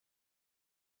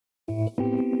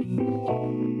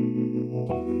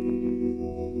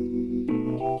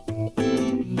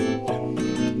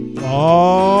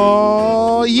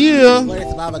Oh, yeah. Blurred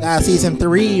Survival Guide Season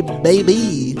 3,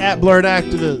 baby. At Blurred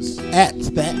Activists. At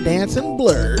That Dancing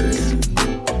Blurred.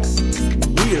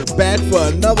 We are back for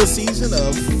another season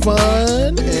of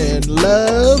fun and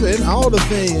love and all the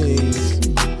things.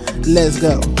 Let's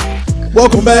go.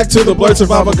 Welcome back to the Blurred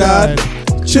Survival Guide.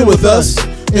 Chill with us.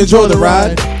 Enjoy the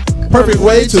ride. Perfect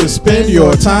way to spend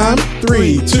your time.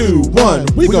 3, 2, 1.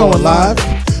 We going live.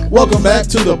 Welcome back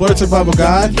to the Blurred Survival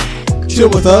Guide. Chill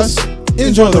with us.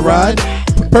 Enjoy the ride.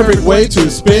 Perfect way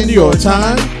to spend your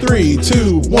time. 3,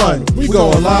 2, 1. We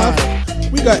going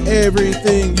live. We got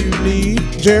everything you need.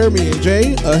 Jeremy and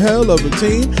Jay, a hell of a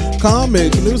team.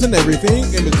 Comics, news, and everything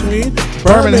in between.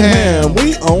 Birmingham,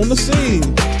 we own the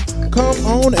scene. Come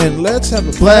on and let's have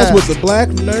a blast with the Black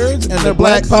Nerds and the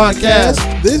Black Podcast.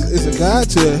 This is a guide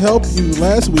to help you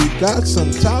last. We got some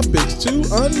topics to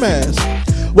unmask.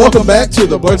 Welcome back to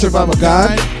the Blurred Survival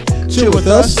Guide. Chill with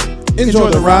us.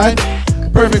 Enjoy the ride.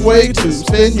 Perfect way to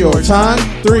spend your time.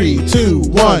 3, 2,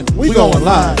 1. We going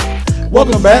live.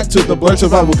 Welcome back to the Blurred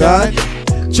Survival Guide.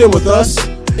 Chill with us.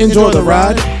 Enjoy the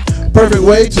ride. Perfect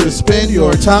way to spend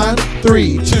your time.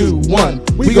 3, 2, 1.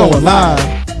 We going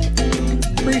live.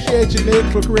 Appreciate you, Nick,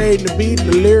 for creating the beat,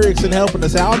 the lyrics, and helping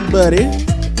us out, buddy.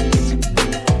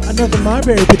 Another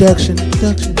Marbury production.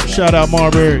 Shout out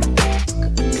Marbury.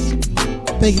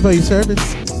 Thank you for your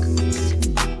service.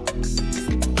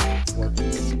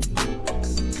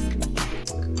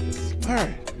 All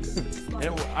right.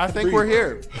 I think we're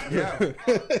here. Yeah.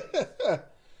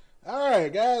 All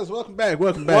right, guys. Welcome back.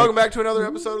 Welcome back to another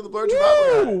episode of the Blurred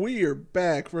Survival Guide. We are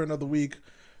back for another week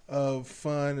of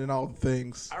fun and all the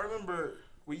things. I remember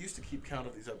we used to keep count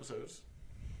of these episodes.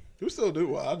 We still do.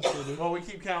 Well, I still do. Well, we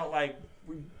keep count like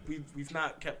we've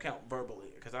not kept count verbally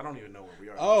because I don't even know where we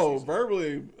are. Oh,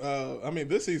 verbally.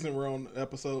 This season we're on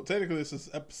episode. Technically, this is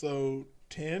episode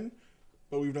 10,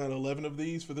 but we've done 11 of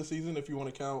these for this season. If you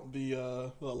want to count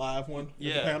the live one,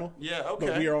 the panel. Yeah. Okay.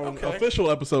 But we are on official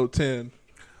episode 10.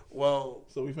 Well,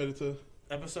 so we've made it to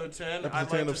episode 10. Episode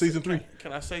 10 of season 3.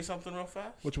 Can I say something real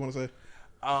fast? What you want to say?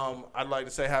 I'd like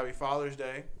to say Happy Father's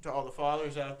Day to all the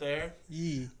fathers out there.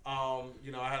 Yeah. I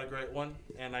had a great one,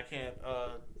 and I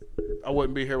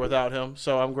wouldn't be here without him.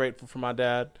 So I'm grateful for my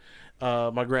dad,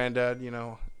 my granddad.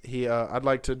 I'd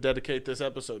like to dedicate this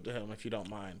episode to him, if you don't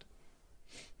mind.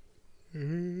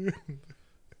 That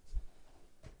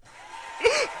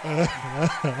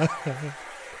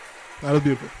was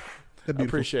beautiful. I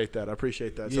appreciate that.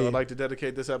 Yeah. So I'd like to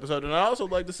dedicate this episode. And I also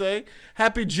would like to say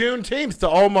Happy Juneteenth to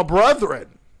all my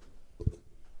brethren.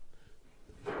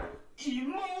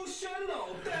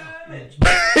 Emotional damage.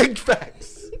 Big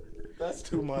facts. That's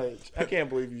too much. I can't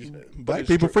believe you said it. Black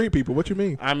people, free people. What you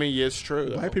mean? I mean, it's true.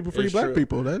 Though. Black people, free it's black true.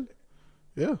 people.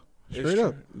 Straight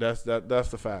up. That's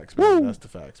the facts, man. Woo. That's the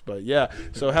facts. But yeah,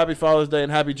 so Happy Father's Day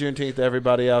and Happy Juneteenth to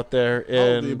everybody out there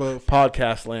in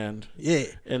podcast land. Yeah.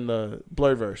 In the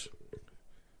Blurredverse.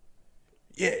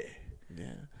 Yeah.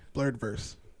 Blurred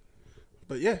verse.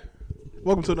 But yeah,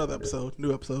 welcome to another episode,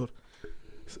 new episode.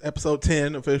 It's episode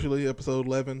 10 officially, episode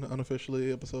 11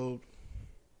 unofficially, episode.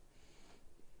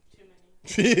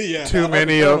 Too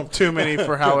many. Yeah. Too many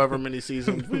for however many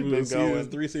seasons we've been going.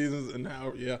 3 seasons and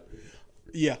now,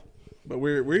 yeah. But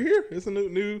we're here. It's a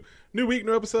new week,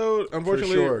 new episode.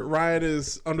 Unfortunately, sure. Ryan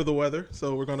is under the weather,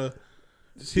 so we're gonna.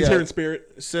 He's here in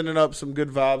spirit. Sending up some good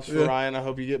vibes for Ryan. I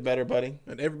hope you get better, buddy.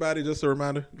 And everybody, just a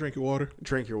reminder: drink your water.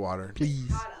 Drink your water, please.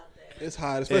 It's hot out there. It's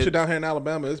hot, especially down here in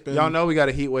Alabama. It's been. Y'all know we got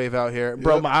a heat wave out here,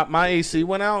 bro. My AC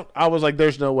went out. I was like,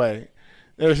 "There's no way.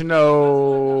 There's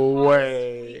no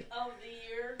way." Of the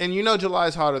year. And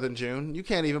July's hotter than June. You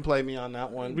can't even play me on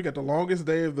that one. We got the longest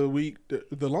day of the week,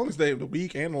 the longest day of the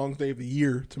week, and the longest day of the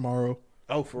year tomorrow.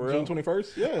 Oh, for real? June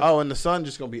 21st. Yeah. Oh, and the sun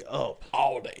just gonna be up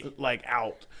all day, like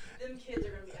out. Them kids are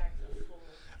gonna be acting a fool.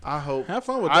 I hope. Have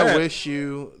fun with that. I wish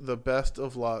you the best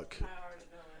of luck. I already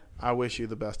know it. I wish you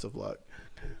the best of luck.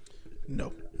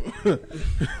 No.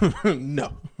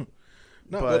 No.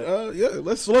 But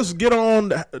let's get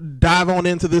on, dive on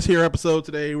into this here episode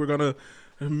today. We're gonna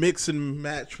mix and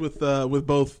match with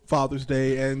both Father's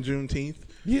Day and Juneteenth.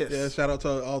 Yes. Yeah. Shout out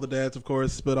to all the dads, of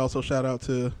course, but also shout out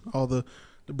to all the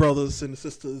brothers and the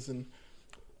sisters and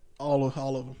all of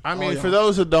them. I mean, for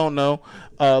those that don't know,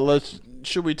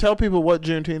 should we tell people what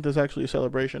Juneteenth is actually a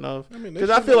celebration of? Because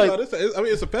I feel like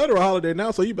it's a federal holiday now,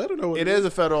 so you better know what it is.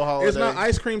 A federal holiday. It's not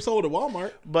ice cream sold at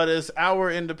Walmart, but it's our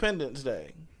Independence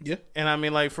Day. Yeah, and I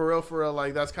mean, like for real,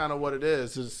 like that's kind of what it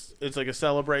is. It's like a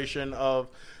celebration of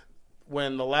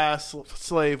when the last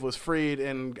slave was freed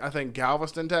in, I think,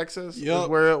 Galveston, Texas, Yup. is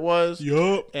where it was.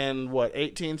 Yup. In what,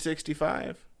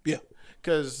 1865? Yeah.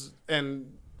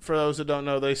 And for those that don't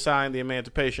know, they signed the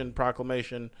Emancipation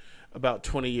Proclamation about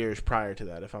 20 years prior to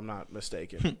that, if I'm not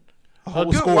mistaken. A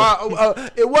whole score.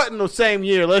 It wasn't the same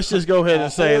year. Let's just go ahead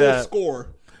and say that.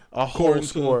 A whole According to-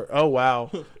 score. Oh,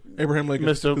 wow. Abraham Lincoln.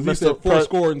 Mr. 'Cause he said 4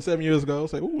 score and 7 years ago. I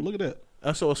was like, ooh, look at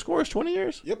that. So a score is 20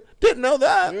 years? Yep. Didn't know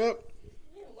that. Yep.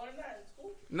 You didn't learn that in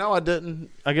school? No, I didn't.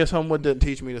 I guess Homewood didn't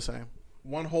teach me the same.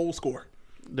 One whole score.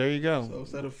 There you go. So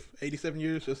instead of 87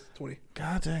 years, just 20.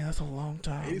 God dang, that's a long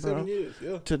time, 87 bro. years,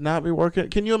 yeah. To not be working.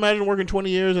 Can you imagine working 20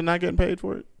 years and not getting paid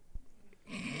for it?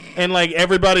 And like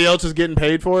everybody else is getting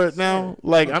paid for it now.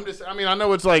 Like I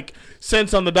know it's like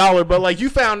cents on the dollar, but like you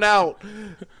found out.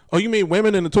 Oh, you mean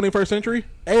women in the 21st century?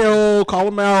 Ayo, call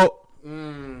them out.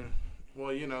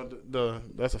 Well, you know,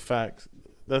 that's a fact.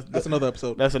 That's another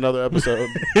episode. That's another episode.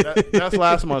 That's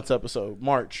last month's episode,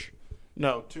 March.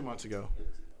 No, 2 months ago.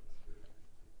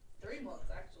 3 months,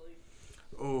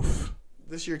 actually. Oof.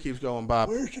 This year keeps going by.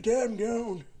 Where's your damn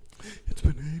gown? It's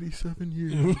been 87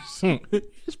 years.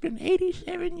 It's been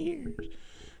 87 years.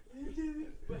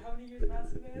 But how many years in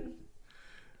Azkaban?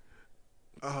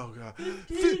 Oh, God.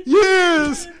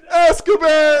 Years!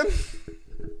 Azkaban!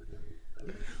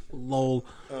 Lol.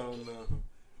 Oh,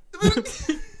 no.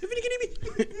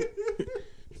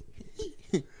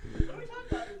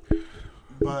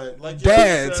 But like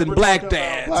Dads said, and we're black talking about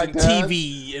dads black and dads.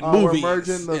 TV and We're movies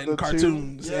merging the and two.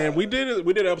 cartoons. Yeah. And we did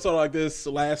an episode like this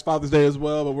last Father's Day as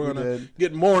well, but we're We gonna did.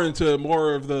 get more into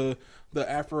more of the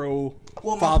Afro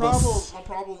Well, fathers. my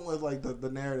problem with like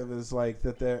the narrative is like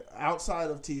that they're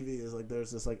outside of TV is like there's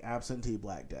this like absentee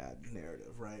black dad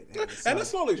narrative, right? And it's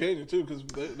slowly changing too, because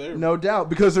they're no doubt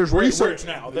because there's research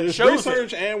now that there's shows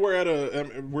research, it. and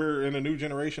we're in a new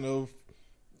generation of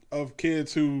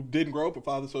kids who didn't grow up with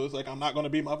fathers, so it's like I'm not going to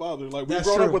be my father. Like we've That's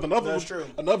grown up true. with That's true.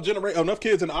 enough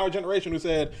kids in our generation who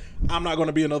said I'm not going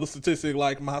to be another statistic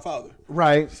like my father.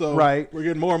 Right. So right. we're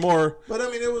getting more and more. But I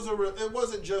mean, it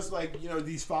wasn't just like, you know,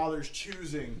 these fathers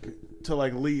choosing to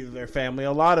like leave their family.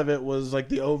 A lot of it was like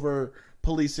the over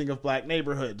policing of black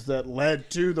neighborhoods that led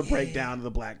to the breakdown of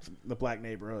the black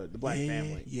neighborhood, the black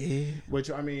family. Yeah. Which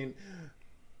I mean,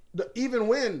 even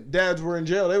when dads were in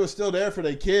jail, they were still there for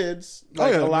their kids. Oh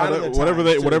yeah, a lot of the whatever times,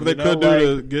 they too, could you know, do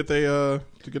like,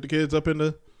 to get the kids up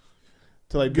into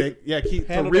to like to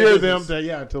handle rear their them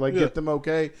business. to get them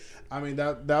okay. I mean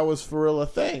that was for real a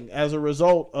thing as a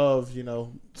result of, you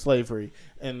know, slavery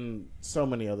and so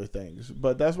many other things.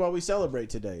 But that's why we celebrate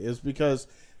today, is because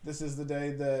this is the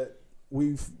day that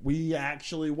we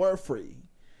actually were free,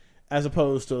 as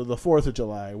opposed to the 4th of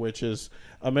July, which is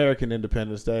American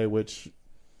Independence Day, which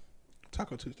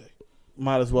Taco Tuesday.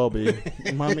 might as well be.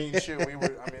 I mean, shoot,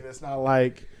 it's not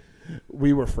like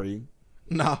we were free,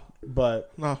 Nah,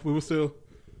 but we were still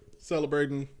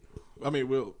celebrating. I mean,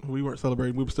 we weren't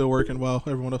celebrating. We were still working while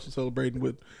everyone else was celebrating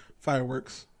with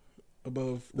fireworks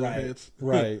above their heads.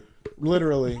 Right.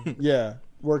 Literally, yeah.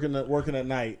 Working at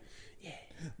night. Yeah.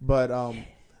 But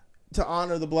to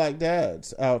honor the black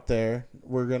dads out there,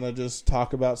 we're gonna just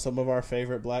talk about some of our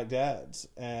favorite black dads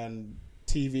and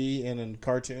TV and in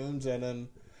cartoons and in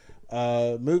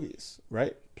movies,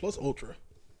 right? Plus Ultra.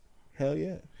 Hell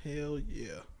yeah. Hell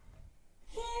yeah.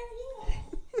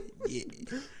 Yeah.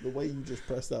 The way you just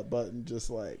pressed that button, just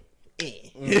like,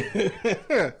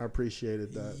 I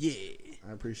appreciated that. Yeah.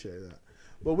 I appreciate that.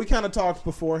 But we kind of talked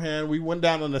beforehand. We went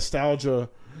down a nostalgia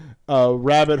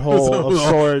rabbit hole of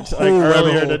sorts like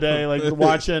earlier hole. today, like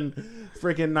watching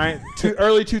freaking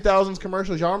early 2000s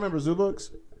commercials. Y'all remember Zoo Books?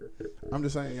 I'm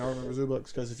just saying, y'all remember Zoo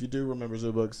Books, because if you do remember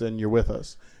Zoo Books, then you're with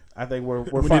us. I think we're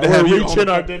need to have you on reaching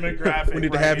the- our demographic. We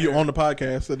need to right have you here. on the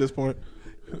podcast at this point.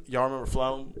 Y'all remember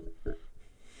Floam?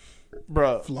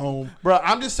 Bruh. Floam. Bruh,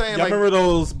 I'm just saying, Y'all like,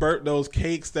 remember those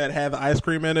cakes that had the ice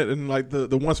cream in it, and like the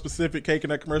one specific cake in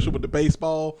that commercial with the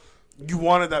baseball? you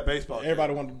wanted that baseball.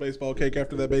 Everybody wanted the baseball cake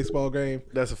after that baseball game.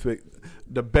 That's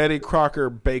the Betty Crocker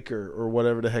Baker or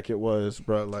whatever the heck it was,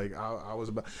 bro. Like I was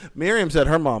about. Miriam said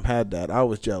her mom had that. I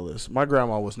was jealous. My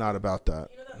grandma was not about that.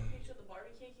 You know that picture of the Barbie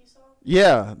cake you saw?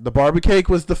 Yeah, the Barbie cake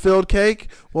was the filled cake.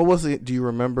 What was it? Do you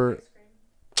remember? Ice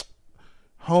cream.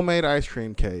 Homemade ice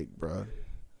cream cake, bro.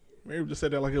 Mary just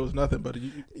said that like it was nothing, but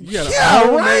you got Yeah,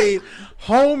 a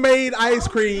homemade ice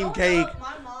cream Growing cake. up,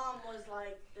 my mom was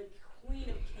like the queen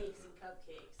of cakes and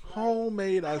cupcakes. Like,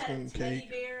 Homemade I ice had cream a teddy cake.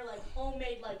 bear, like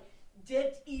homemade, like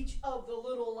dipped each of the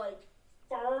little like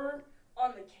fur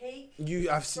on the cake.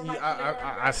 I've For seen. my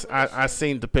I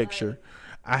seen the picture.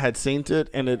 I had seen it,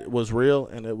 and it was real,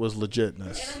 and it was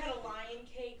legitness. And I had a lion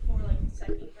cake for like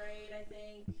second grade, I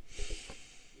think.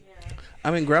 Yeah.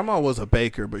 I mean, Grandma was a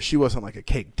baker, but she wasn't like a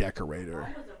cake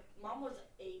decorator. Mom was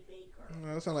a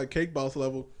baker. That sounds like Cake Boss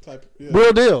level type. Yeah.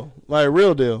 Real deal, like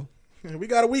real deal. We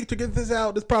got a week to get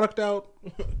this product out.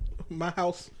 My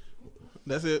house.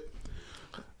 That's it.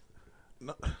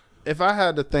 No. If I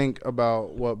had to think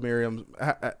about what Miriam's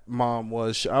mom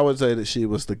was, I would say that she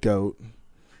was the GOAT.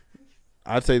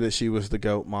 I'd say that she was the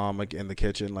GOAT mom, like in the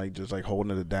kitchen, like just like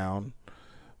holding it down.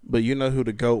 But you know who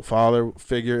the GOAT father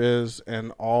figure is,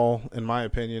 in my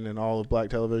opinion, in all of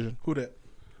black television? Who that?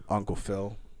 Uncle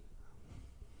Phil,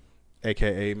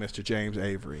 aka Mr. James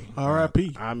Avery.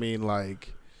 R.I.P. I mean,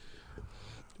 like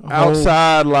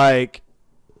outside, like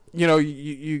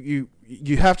you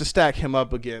have to stack him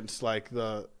up against like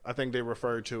I think they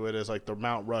refer to it as like the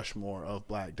Mount Rushmore of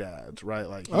black dads, right?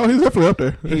 Like he's definitely up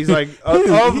there. He's like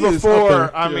of the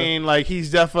four. I mean, like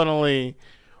he's definitely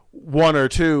one or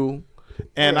two.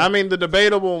 And I mean, the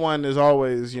debatable one is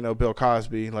always, Bill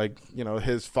Cosby, like,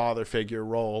 his father figure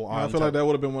role. I feel like that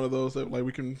would have been one of those that like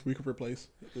we can replace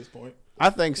at this point.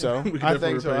 I think so. I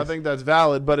think that's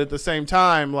valid. But at the same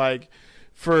time, like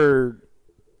for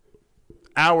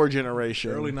our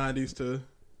generation, early 90s to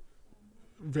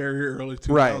very early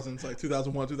 2000s, like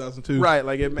 2001, 2002. Right.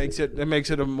 Like it makes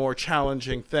it a more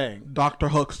challenging thing. Dr.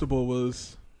 Huxtable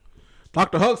is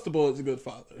a good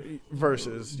father.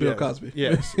 Versus Bill Cosby.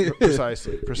 Yes,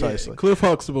 precisely. Yeah, Cliff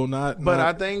Huxtable, not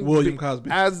I think William Cosby.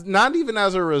 As not even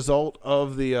as a result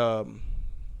of the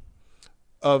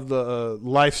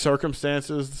life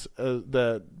circumstances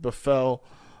that befell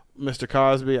Mr.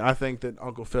 Cosby, I think that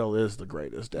Uncle Phil is the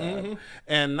greatest dad,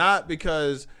 and not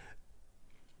because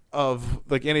of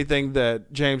like anything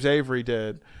that James Avery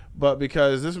did, but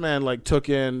because this man like took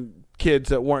in kids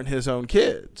that weren't his own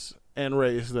kids and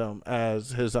raised them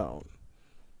as his own.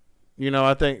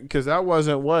 I think because that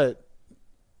wasn't what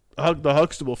the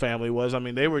Huxtable family was. I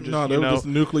mean, they were just were just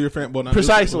nuclear family. Well,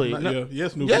 precisely. Nuclear.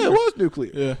 Nuclear. Yeah, it was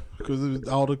nuclear. Yeah, because it was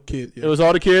all the kids. Yeah. It was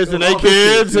all the kids and their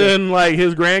kids and like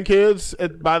his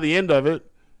grandkids by the end of it.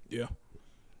 Yeah.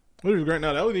 What was great?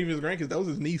 Now that wasn't even his grandkids. That was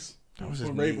his niece. That was his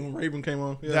when Raven came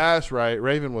on. Yeah. That's right.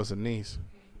 Raven was a niece.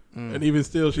 And even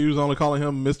still, she was only calling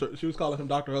him Mr. She was calling him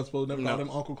Dr. Huxtable, never called him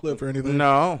Uncle Cliff or anything.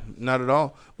 No, not at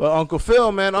all. But Uncle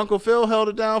Phil, man, Uncle Phil held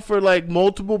it down for like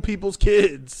multiple people's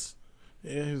kids.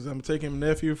 Yeah, I'm taking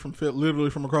nephew from literally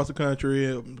from across the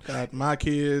country. Got my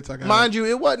kids. Mind you,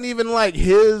 it wasn't even like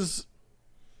his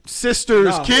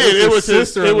sister's kid. It was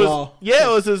his sister-in-law. It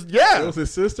was his. Yeah, it was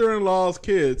his sister-in-law's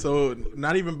kid. So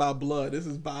not even by blood. This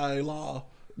is by law.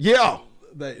 Yeah,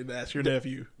 that's your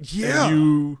nephew. Yeah, and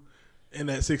you. In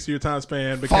that 6-year time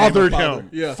span, fathered him.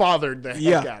 Yeah, fathered the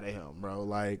heck out of him, bro.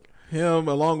 Like him,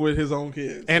 along with his own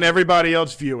kids and everybody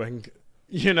else viewing.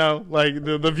 Like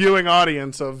the viewing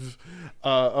audience of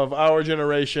our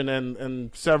generation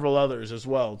and several others as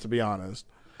well. To be honest,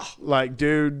 like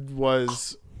dude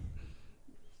was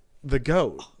the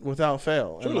GOAT without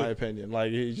fail, in my opinion.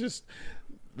 Like he just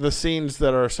the scenes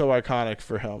that are so iconic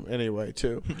for him, anyway.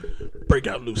 Too break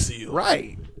out Lucille.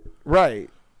 Right.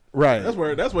 That's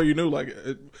where you knew like.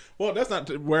 That's not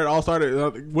where it all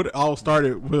started. What it all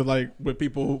started with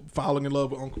people falling in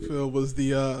love with Uncle Phil was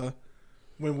the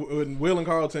when Will and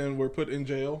Carlton were put in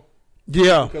jail.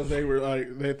 Yeah, because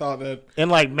they thought that in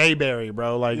like Mayberry,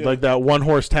 bro, like that one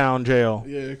horse town jail.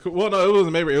 Yeah, well, no, it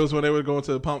wasn't Mayberry. It was when they were going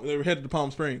to They were headed to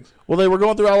Palm Springs. Well, they were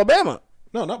going through Alabama.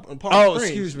 No, not Palm Springs.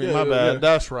 Excuse me, my bad. Yeah.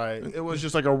 That's right. It was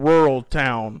just like a rural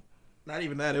town. Not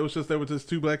even that. It was just there were just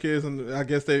two black kids, and I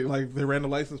guess they ran the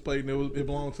license plate, and it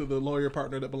belonged to the lawyer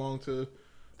partner that belonged to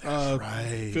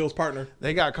Phil's partner.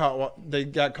 They got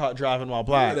caught driving while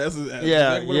black. That's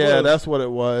exactly that's what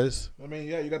it was. I mean,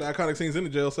 you got the iconic scenes in the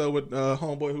jail cell with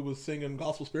homeboy who was singing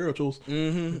gospel spirituals,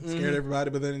 scared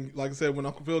everybody. But then, like I said, when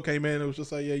Uncle Phil came in, it was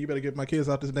just like, yeah, you better get my kids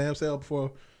out this damn cell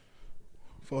before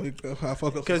I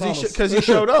fuck up. Because he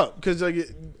showed up. Because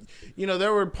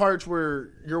there were parts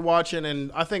where you're watching,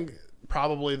 and I think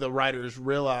probably the writers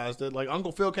realized that like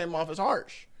Uncle Phil came off as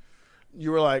harsh.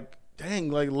 You were like,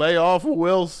 dang, like lay off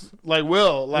Will's like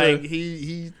Will, like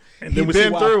he's been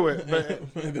through it, but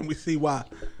and then we see why.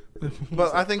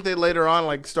 But I think they later on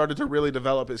like started to really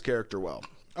develop his character well.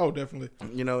 Oh, definitely.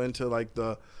 Into like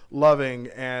the loving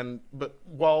but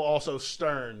while also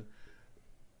stern,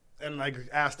 and like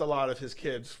asked a lot of his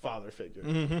kids' father figure.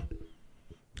 Mm-hmm.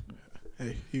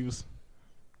 Hey, he was.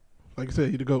 Like I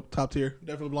said, he'd go top tier.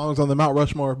 Definitely belongs on the Mount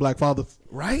Rushmore of black fathers.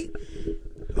 Right?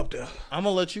 Up there. I'm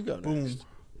going to let you go next. Boom.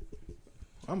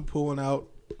 I'm pulling out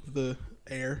the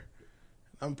air.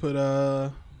 I'm put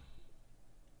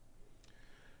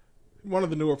one of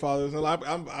the newer fathers. And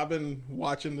I've been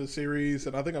watching the series,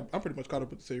 and I think I'm pretty much caught up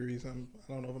with the series. I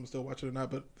don't know if I'm still watching it or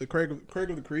not, but the Craig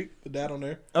of the Creek, the dad on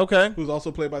there, Okay. who's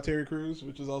also played by Terry Crews,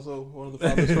 which is also one of the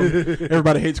fathers from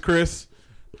Everybody Hates Chris.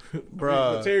 Bruh.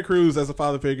 But Terry Crews as a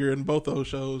father figure in both those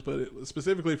shows, but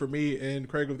specifically for me and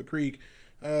Craig of the Creek,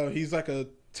 he's like a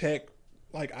tech,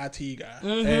 like IT guy,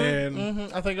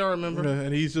 and I think I remember.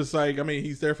 and he's just like, I mean,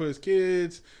 he's there for his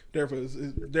kids, there for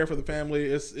the family.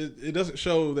 It doesn't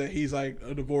show that he's like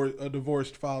a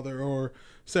divorced father or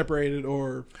separated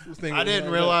or things. I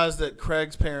didn't realize that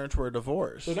Craig's parents were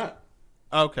divorced. They're not.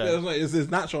 Okay. Yeah,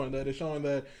 it's not showing that. It's showing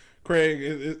that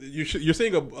Craig, you're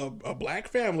seeing a black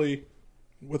family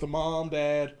with a mom,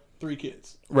 dad, 3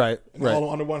 kids, Right. and Right. all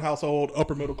under one household,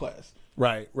 upper middle class.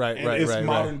 Right. Right. And Right. it's Right.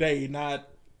 modern day, not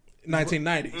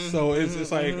 1990s. So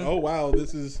it's like, oh wow,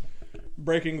 this is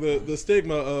breaking the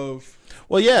stigma of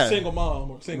Well, yeah. single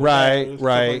mom or single Right, dad or stuff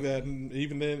right. like that. And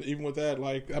even with that,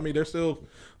 like, I mean, there's still,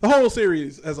 the whole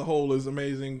series as a whole is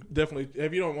amazing. Definitely,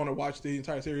 if you don't want to watch the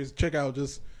entire series, check out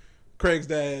just Craig's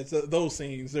dad's those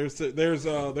scenes. There's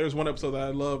one episode that I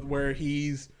loved where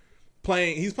he's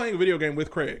playing a video game with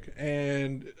Craig,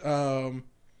 and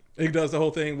he does the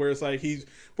whole thing where it's like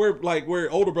we're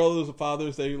older brothers or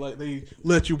fathers. They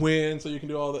let you win so you can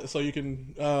do all that, so you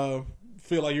can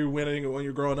feel like you're winning when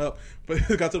you're growing up. But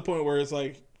it got to the point where it's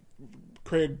like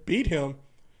Craig beat him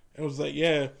and was like,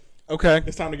 yeah, Okay.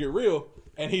 it's time to get real,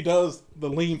 and he does the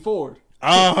lean forward.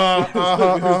 Uh-huh.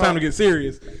 It's time to get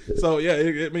serious. So yeah,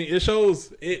 it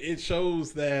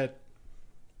shows that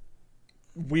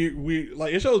we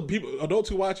like, it shows people, adults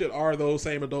who watch it are those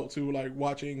same adults who like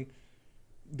watching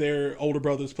their older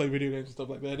brothers play video games and stuff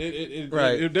like that.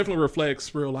 Right. It definitely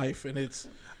reflects real life, and it's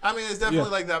I mean, it's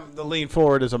definitely like that. The lean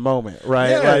forward is a moment,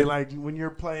 right? Yeah. Like when you're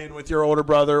playing with your older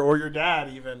brother or your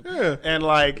dad, even, Yeah. and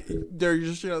like they're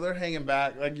just they're hanging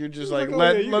back, like you're just like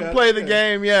like, oh, yeah, let's play the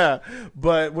game, yeah.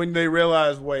 But when they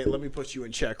realize, wait, let me put you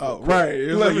in check. Real quick. right.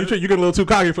 It's like you get a little too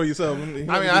cocky for yourself. I mean,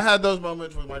 I had those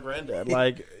moments with my granddad.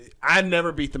 Like, I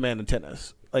never beat the man in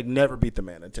tennis. Like, never beat the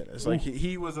man in tennis. Like,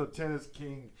 he was a tennis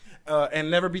king,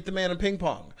 and never beat the man in ping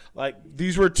pong. Like,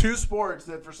 these were 2 sports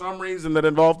that, for some reason, that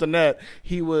involved the net,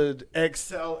 he would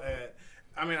excel at.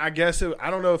 I mean, I guess I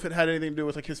don't know if it had anything to do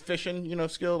with like his fishing,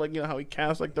 skill, like how he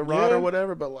casts like the rod or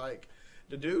whatever. But like,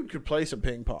 the dude could play some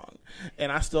ping pong,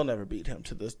 and I still never beat him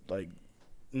to this. Like,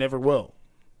 never will.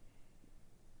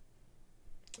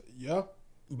 Yeah.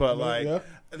 But like, Yeah.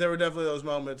 there were definitely those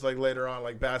moments like later on,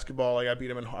 like basketball. Like I would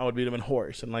beat him in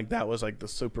horse, and like that was like the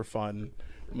super fun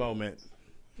moment.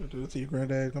 Dude, see your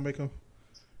granddad gonna make him.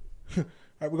 All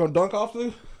right, we're gonna dunk off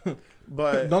the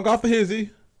But dunk off the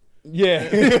hizzy. yeah,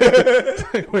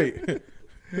 Wait,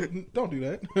 don't do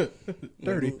that.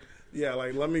 Dirty. Yeah,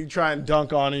 like let me try and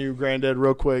dunk on you, granddad,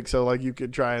 real quick, so like you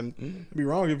could try and It'd be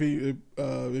wrong if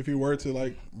he were to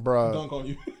like bruh. dunk on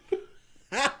you.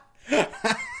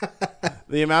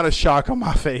 The amount of shock on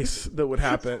my face that would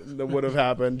have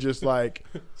happened, just like,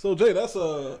 So Jay, that's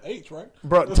H, right?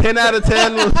 bro, 10 out of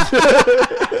 10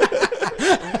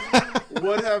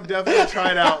 would have definitely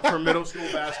tried out for middle school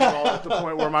basketball at the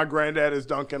point where my granddad is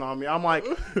dunking on me. I'm like,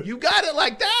 you got it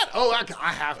like that? Oh,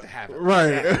 I have to have it. like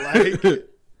Right. that.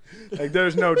 Like,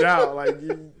 there's no doubt. Like,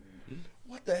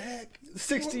 what the heck?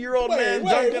 60-year-old man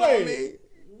dunking on me?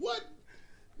 What?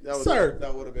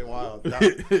 That would have been wild.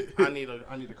 I need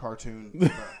a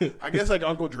cartoon. I guess like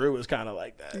Uncle Drew is kind of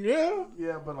like that. Yeah.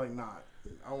 Yeah, but like not.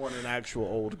 I want an actual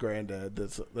old granddad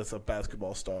that's a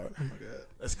basketball star. Oh my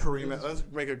god. Let's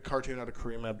make a cartoon out of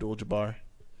Kareem Abdul-Jabbar.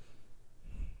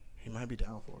 He might be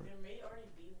down for it. There may already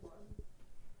be one.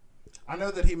 I know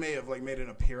that he may have like made an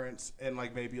appearance in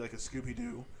like maybe like a Scooby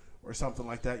Doo or something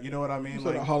like that. You know what I mean?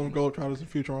 Like Harlem Globetrotters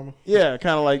and Futurama. Yeah,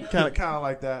 kind of like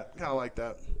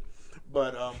that.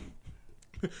 But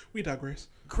We digress.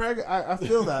 Craig, I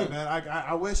feel that, man.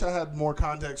 I wish I had more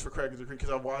context for Craig because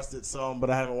I've watched it some, but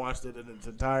I haven't watched it in its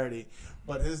entirety.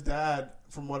 But his dad,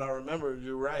 from what I remember,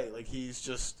 you're right. Like, he's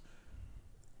just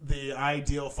the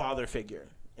ideal father figure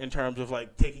in terms of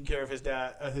like taking care of his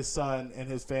dad, his son, and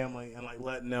his family, and like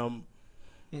letting them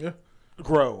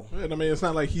grow. And I mean, it's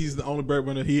not like he's the only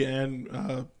breadwinner. He and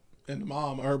the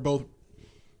mom are both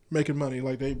making money.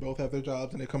 Like, they both have their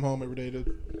jobs and they come home every day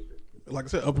to, like I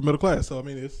said, upper middle class. So I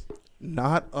mean, it's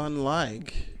Not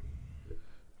unlike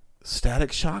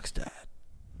Static Shock's dad.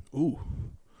 ooh,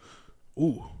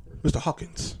 Mr.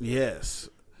 Hawkins. Yes.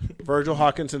 Virgil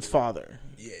Hawkinson's father.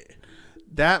 Yeah,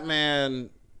 That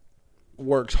man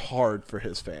works hard for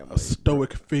his family. a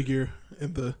stoic figure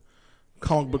in the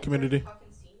comic book community.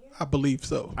 Hawkins Sr.? I believe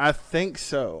so. I think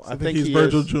so. I think he's he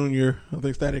Virgil is. Jr. I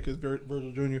think Static is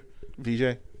Virgil Jr.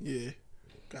 VJ. Yeah,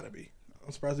 gotta be.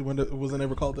 I'm surprised he wasn't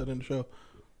ever called that in the show.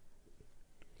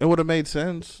 It would have made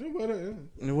sense. It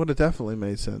It would have definitely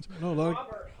made sense. No, like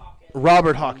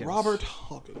Robert Hawkins. Robert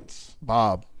Hawkins.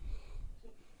 Bob.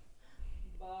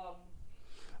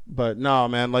 But no,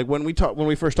 man. Like when we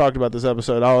first talked about this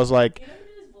episode, I was like, You know who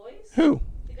did his voice? who?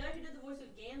 The guy who did the voice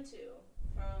of Gantu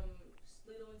from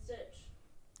Lilo and Stitch.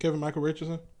 Kevin Michael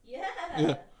Richardson. Yeah.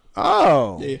 Yeah.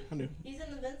 Oh. Yeah, I knew. He's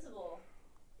in Invincible.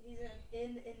 He's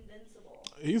in Invincible.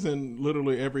 He's in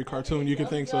literally every cartoon you can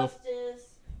think of.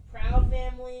 Justice, Proud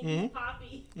Family, Mhm.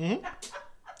 Poppy. Mm-hmm.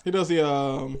 He does the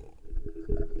laugh.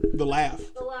 The Laugh.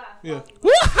 Yeah.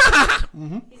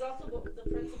 Mm-hmm. He's also the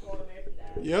principal in American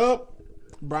Dad. Yep.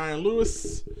 Brian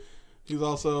Lewis. He's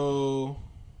also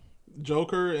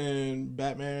Joker in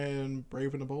Batman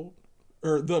Brave and the Bold.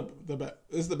 Or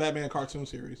it's the Batman cartoon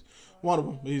series. One of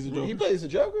them. He's a Joker. He plays the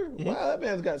Joker? Mm-hmm. Wow, that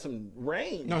man's got some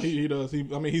range. No, he does.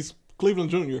 He's Cleveland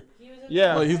Jr.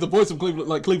 Yeah. Like, he's the voice of Cleveland,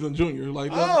 like Cleveland Jr.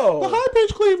 Like the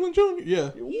high-pitched Cleveland Jr. Yeah.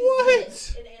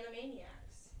 What? In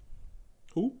Animaniacs.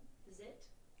 Who? Zit.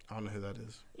 I don't know who that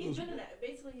is. He's been in that.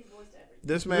 Basically, he's voiced everything.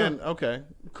 This man, okay,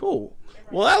 cool.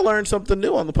 Well, I learned something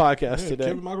new on the podcast today.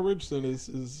 Kevin Michael Richardson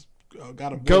is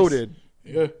got a voice. Goated.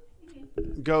 Yeah.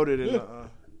 Goated. Yeah.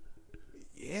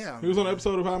 Yeah. He was on an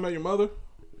episode of How I Met Your Mother.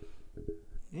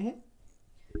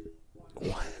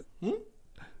 What? Hmm?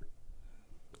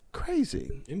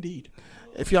 Crazy. Indeed.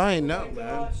 If y'all ain't know, Oh my man.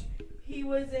 gosh. He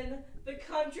was in The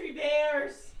Country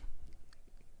Bears.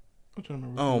 I'm trying to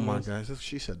remember. Oh who it my was. gosh,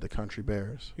 she said the Country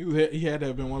Bears. He had to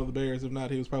have been one of the Bears. If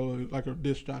not, he was probably like a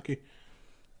disc jockey.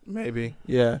 Maybe.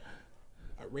 Yeah.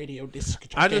 A radio disc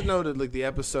jockey. I just noted like the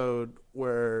episode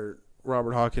where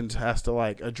Robert Hawkins has to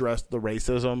like address the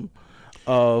racism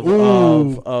of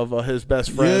his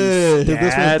best friend's his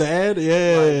best friend's dad.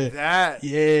 Yeah. Like that.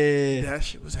 Yeah. That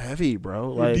shit was heavy,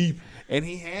 bro. Like deep. And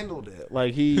he handled it.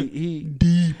 Like he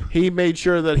Deep. He made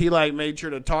sure that he like made sure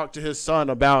to talk to his son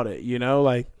about it, you know,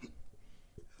 like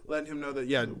letting him know that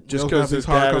just because his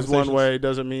dad is one way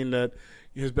doesn't mean that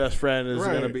his best friend is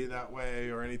going to be that way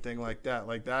or anything like that.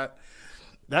 Like that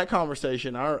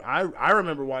conversation, I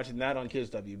remember watching that on Kids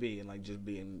WB and like just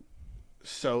being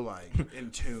so like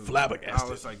in tune. Flabbergasted. I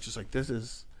was like just like this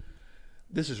is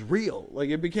real. Like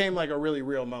it became like a really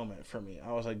real moment for me.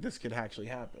 I was like this could actually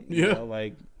happen. You know?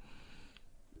 Like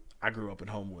I grew up in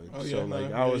Homewood, so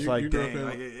like I was like, dang,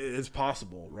 like it's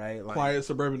possible, right? Like, quiet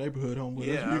suburban neighborhood, Homewood.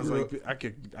 Yeah, I was like,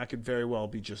 I could very well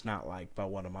be just not liked by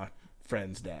one of my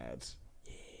friends' dads.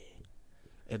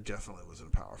 Yeah, it definitely was a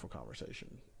powerful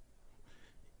conversation.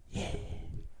 Yeah,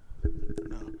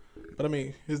 no, but I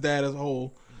mean, his dad as a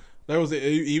whole. There was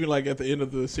even like at the end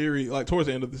of the series, like towards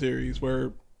the end of the series,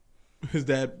 where his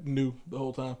dad knew the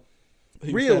whole time.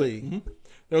 Really? Mm-hmm.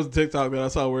 There was a TikTok that I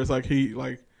saw where it's like he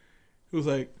was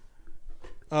like.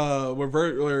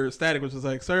 Where Static was just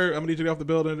like, sir, I'm gonna need you to get off the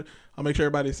building. I'll make sure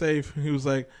everybody's safe. He was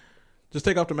like, just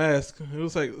take off the mask. It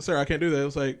was like, sir, I can't do that. It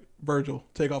was like, Virgil,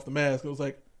 take off the mask. It was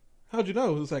like, how'd you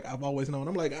know? It was like, I've always known.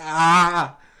 I'm like,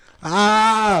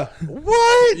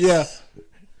 what? Yeah.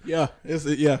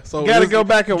 So you gotta go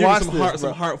back and watch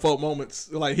some heartfelt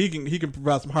moments. Like he can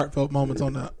provide some heartfelt moments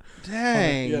on that.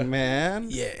 Dang, man.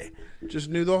 Yeah. Just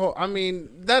knew the whole. I mean,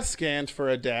 that scans for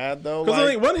a dad though. Because I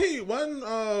think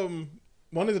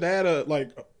one his dad like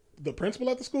the principal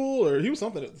at the school, or he was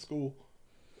something at the school,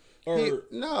 or he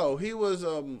was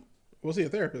was he a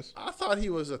therapist? I thought he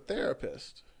was a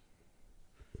therapist.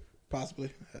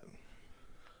 Possibly.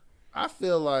 I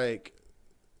feel like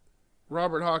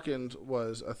Robert Hawkins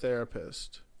was a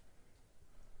therapist.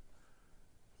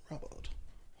 Robert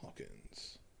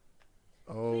Hawkins.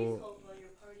 Oh. Please hold while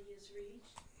your party is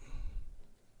reached.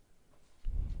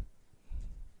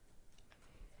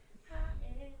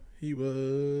 He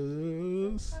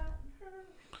was.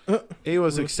 He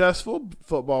was a successful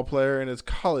football player in his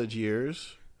college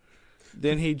years.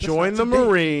 Then he joined the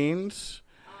Marines,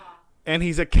 and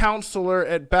he's a counselor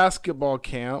at basketball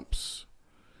camps.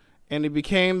 And he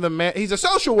became the man. He's a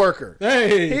social worker.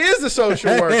 Hey, he is a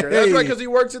social worker. That's right, because he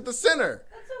works at the center.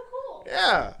 That's so cool.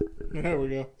 Yeah, there we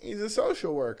go. He's a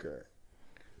social worker.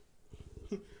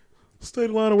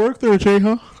 State line of work there, Jay,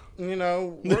 huh? You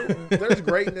know, there's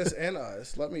greatness in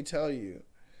us. Let me tell you.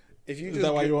 Is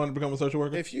that why you want to become a social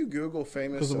worker? If you Google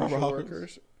famous social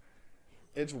workers,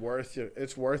 it's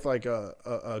worth like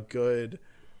a good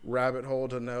rabbit hole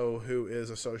to know who is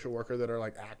a social worker that are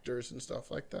like actors and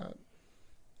stuff like that.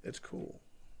 It's cool.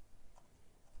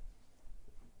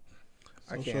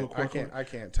 I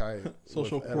can't type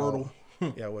social portal.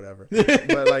 Yeah, whatever.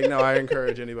 But like, no, I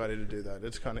encourage anybody to do that.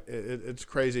 It's kind of it's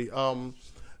crazy.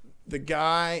 The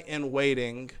guy in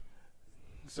Waiting,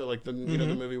 So like the you know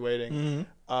the movie Waiting,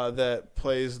 that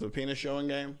plays the penis showing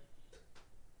game.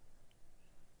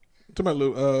 Talking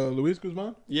about Luis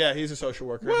Guzman? Yeah, he's a social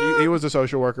worker. He was a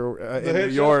social worker in New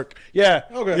head York. Yeah.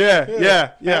 Okay.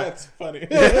 Yeah. That's funny.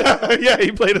 Yeah,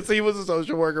 he was a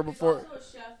social worker before. He's also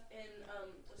a chef in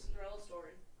the Cinderella story.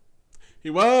 He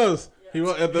was. Yeah. He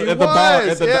was at the He bar.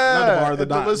 was, Not the bar. at the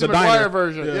the Elizabeth diner Dwyer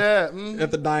version. Yeah. Mhm.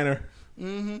 At the diner.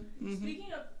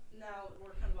 Speaking of, now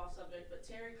we're kind of off subject, but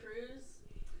Terry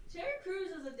Crews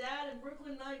is a dad in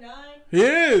Brooklyn Nine-Nine. He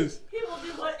is. He will do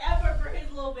whatever for his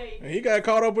little baby. And he got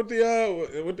caught up with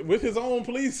the with his own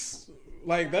police.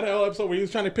 Like that whole episode where he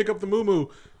was trying to pick up the moo,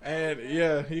 and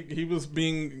yeah, he was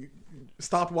being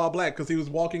stopped while black because he was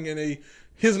walking in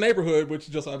his neighborhood, which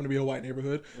just happened to be a white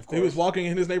neighborhood. He was walking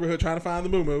in his neighborhood trying to find the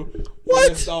moo for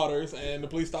his daughters, and the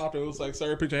police stopped him. It was like,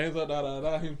 "Sir, put your hands up." Da, da,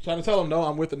 da. He was trying to tell him, "No,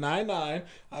 I'm with the 9-9.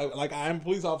 I'm a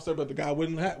police officer," but the guy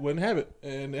wouldn't have it,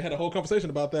 and they had a whole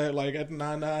conversation about that. Like at the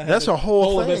 9-9, That's a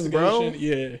whole thing, bro.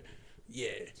 Yeah.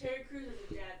 Terry Crews is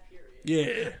a dad, period.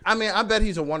 Yeah. I mean, I bet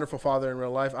he's a wonderful father in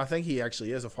real life. I think he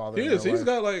actually is a father. He in is. real He's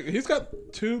life. he's got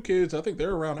 2 kids. I think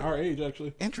they're around our age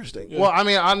actually. Interesting. Yeah. Well, I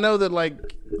mean, I know that like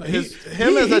him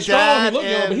as a he's strong, dad, he look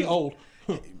young, but and he old.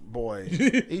 boy,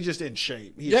 he's just in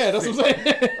shape. He's Yeah, that's fit. what I'm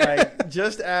saying. Like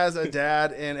just as a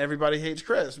dad, and Everybody Hates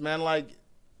Chris, man. Like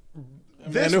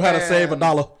I knew how to save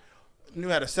 $1. Knew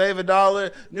how to save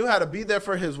 $1. Knew how to be there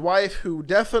for his wife, who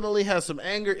definitely has some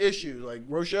anger issues. Like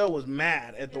Rochelle was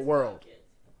mad at the world.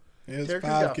 He has Terry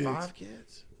Crews 5 got kids. 5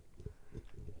 kids.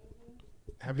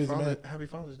 Happy Busy man.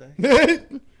 Father's Day.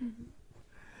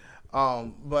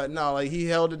 But no, like he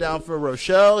held it down for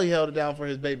Rochelle, he held it down for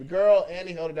his baby girl, and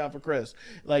he held it down for Chris.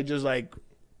 Like just like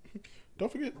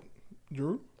Don't forget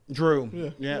Drew.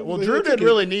 Drew. Yeah. Well, They Drew took didn't it.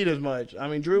 really need as much. I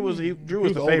mean, Drew was the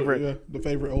older, favorite. Yeah, the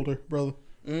favorite older brother.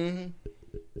 Mm-hmm.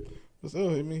 But still,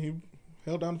 I mean, he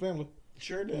held down the family.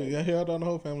 Sure did. Yeah, he held down the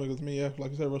whole family. Because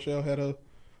like I said, Rochelle had her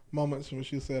moments when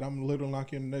she said, "I'm literally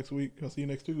not in next week. I'll see you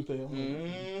next Tuesday."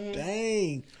 I'm like,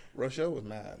 dang. Rochelle was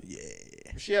mad. Yeah.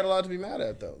 She had a lot to be mad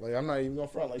at though. Like I'm not even gonna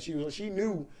front. Like she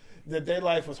knew that their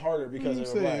life was harder because they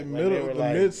were black. Like,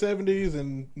 the mid '70s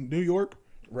in New York,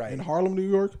 right in Harlem, New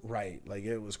York. Right. Like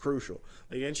it was crucial.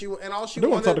 Like all she I do want to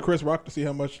wanted talk to Chris Rock to see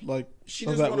how much she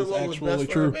of just that wanted was what was actually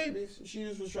best for her true. babies. She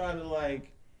just was trying to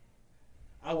like.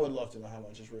 I would love to know how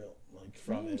much is real, like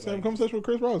from it. Same Like, conversation with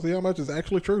Chris Rock. See how much is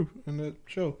actually true in that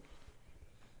show.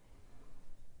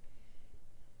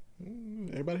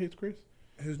 Everybody hates Chris.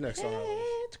 who's next on our list?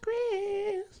 It's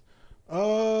Chris.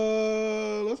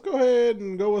 Let's go ahead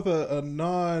and go with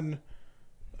another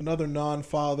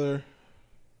non-father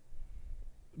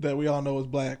that we all know is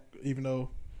black, even though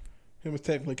him is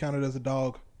technically counted as a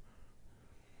dog.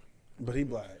 But he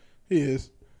black. He is.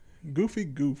 Goofy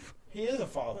Goof. He is a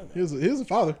father. He's a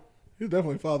father. He's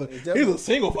definitely a father. He's He's a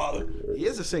single father. He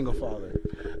is a single father.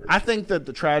 I think that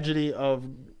the tragedy of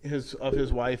his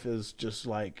wife is just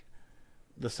like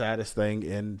the saddest thing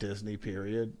in Disney.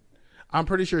 Period. I'm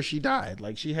pretty sure she died.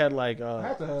 Like she had like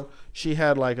Have to have. she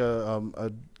had like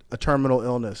a terminal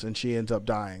illness and she ends up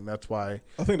dying. That's why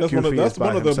I think that's Goofy is by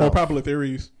one of the more himself. popular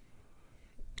theories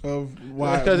of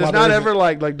why. Because it's not ever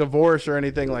like divorce or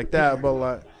anything like that. But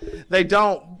like they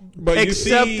don't. But you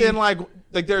except see- in like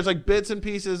there's like bits and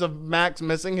pieces of Max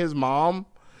missing his mom,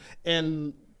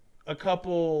 and a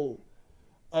couple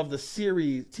of the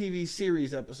TV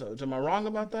series episodes. Am I wrong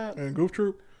about that? And Goof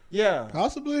Troop. Yeah.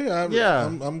 Possibly.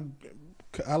 Yeah.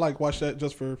 I like watch that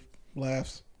just for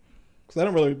laughs because they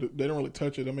don't really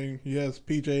touch it. I mean, he has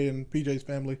PJ and PJ's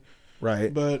family,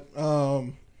 Right. but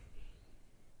I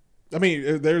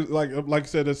mean, there's like I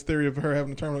said, this theory of her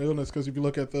having a terminal illness because if you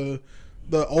look at the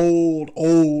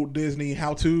old Disney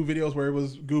how-to videos where it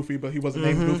was Goofy, but he wasn't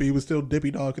named Goofy, he was still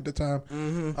Dippy Dog at the time.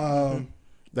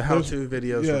 The how-to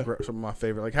videos were some of my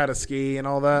favorite, like how to ski and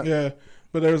all that. Yeah,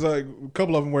 but there's like a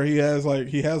couple of them where he has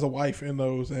a wife in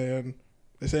those, and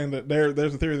they're saying that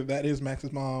there's a theory that is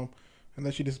Max's mom, and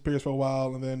that she disappears for a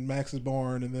while, and then Max is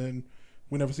born, and then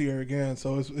we never see her again.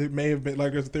 So it may have been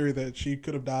like there's a theory that she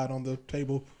could have died on the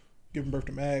table, giving birth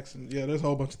to Max, and yeah, there's a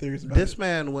whole bunch of theories about This it.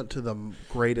 man went to the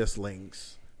greatest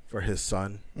lengths for his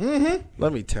son. Mm-hmm.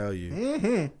 Let me tell you.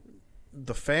 Mm-hmm.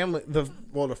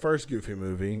 The first Goofy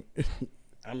movie,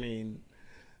 I mean,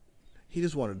 he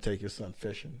just wanted to take his son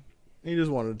fishing. He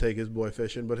just wanted to take his boy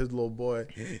fishing, but his little boy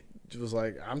was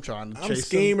like, I'm trying to I'm chase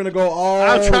scheming him. to go all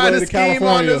I'm the trying way to to scheme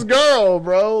California. on this girl,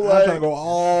 bro. I'm Like, trying to go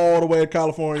all the way to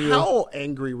California. how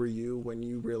angry were you when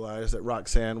you realized that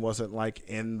Roxanne wasn't like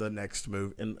in the next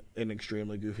movie, in an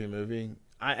extremely Goofy movie,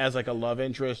 as like a love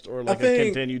interest or like a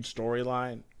think- continued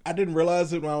storyline? I didn't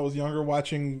realize it when I was younger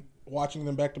watching watching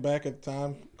them back to back at the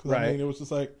time. Because Right. I mean, it was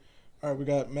just like, all right, we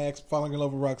got Max falling in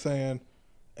love with Roxanne,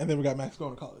 and then we got Max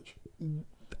going to college.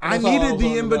 I That's all I needed was the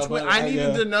on in about, between. but I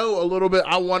needed to know a little bit.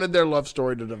 I wanted their love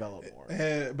story to develop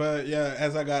more. But yeah,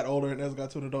 as I got older and as I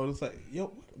got to an adult, it's like,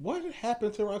 yo, what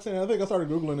happened to Roxanne? I think I started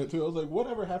Googling it too. I was like,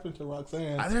 whatever happened to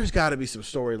Roxanne? There's got to be some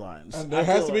storylines. And there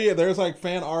has to be. There's like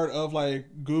fan art of like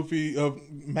Goofy of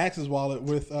Max's wallet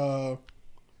with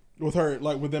her,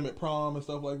 like with them at prom and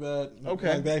stuff like that.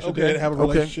 Okay. Like they actually did have a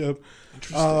relationship.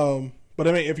 But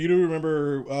I mean, if you do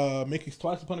remember Mickey's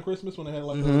Twice Upon a Christmas when they had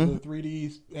like the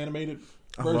 3D animated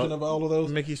version of all of those.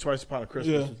 Mickey's Twice Upon a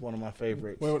Christmas is one of my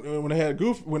favorites. When they had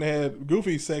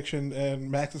Goofy's section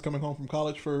and Max is coming home from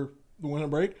college for the winter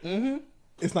break,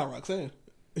 it's not Roxanne.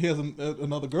 He has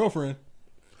another girlfriend.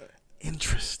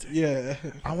 Interesting. Yeah,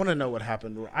 I want to know what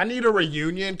happened. I need a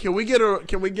reunion. Can we get a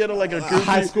like a Goofy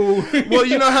high school? Well,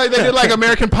 you know how they did like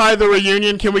American Pie the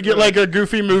reunion. Can we get like a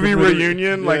Goofy movie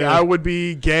reunion? Yeah. Like I would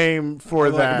be game for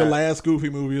like that. the last Goofy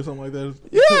movie or something like that.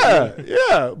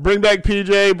 Yeah. Bring back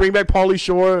PJ. Bring back Pauly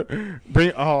Shore.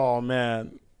 Oh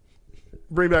man.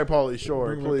 Bring back Pauly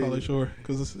Shore, please. Probably sure,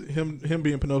 because him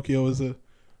being Pinocchio is a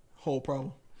whole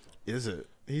problem. Is it?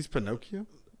 He's Pinocchio.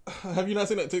 Have you not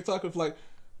seen that TikTok of like,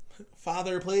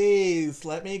 Father, please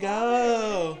let me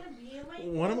go.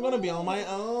 When I'm gonna be on my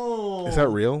own? Is that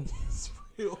real? It's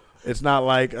real. It's not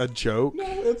like a joke. No,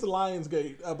 it's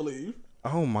Lionsgate, I believe.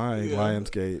 Oh my, Yeah.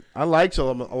 Lionsgate! I liked a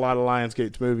lot of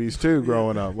Lionsgate's movies too,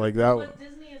 growing up. Like that. But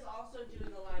Disney is also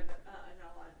doing a live,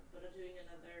 not live, but doing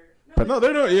another. But no,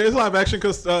 they're doing it's live action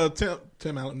because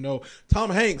Tim Allen, no, Tom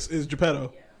Hanks is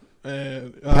Geppetto,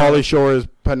 and Pauly Shore is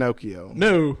Pinocchio.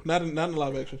 No, not in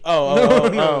live action.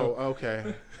 Oh,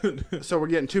 okay. So we're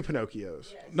getting two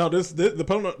Pinocchios. Yes. No,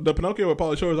 the Pinocchio with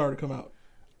Pauly Shore has already come out.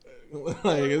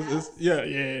 Like it's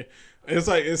yeah. It's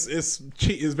like it's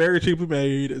cheap. It's very cheaply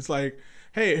made. It's like,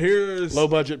 hey, here's Low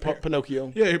budget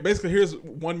Pinocchio. Yeah, basically here's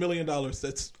 $1 million.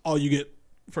 That's all you get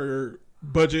for your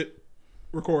budget,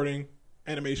 recording,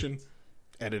 animation,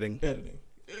 Editing. Do you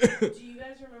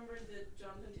guys remember the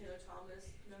Jonathan Taylor Thomas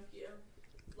Pinocchio,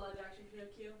 live action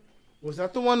Pinocchio? Was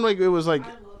that the one like it was like I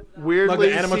love that. weirdly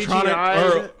Like the animatronic,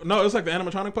 CGI? or no, it's like the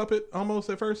animatronic puppet almost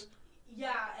at first.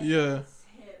 Yeah. And Yeah. It's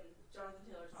him, Jonathan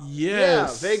Taylor Thomas.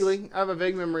 Yes, Yeah, vaguely. I have a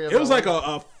vague memory of It was that like one.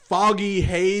 a foggy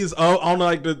haze on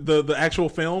like the actual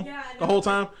film Yeah. And the whole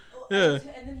time. Yeah. And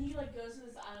then he like goes to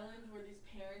this island where these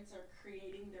parents are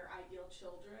creating their ideal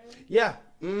children. Yeah.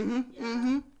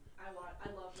 Yeah. I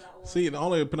love that one. See, the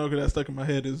only Pinocchio that stuck in my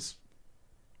head is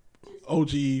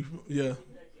OG. Yeah,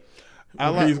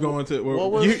 where he's going to. Where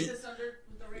what was- Racist under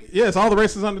with the racist. yeah, it's all the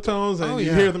racist undertones, and Oh, you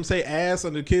yeah. hear them say ass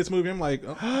in the kids' movie. I'm like,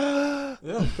 oh.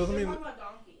 Yeah, because I They're mean, talking about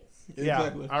donkeys.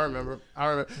 exactly. Yeah, I remember.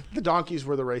 The donkeys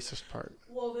were the racist part.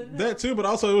 Well, then That too, but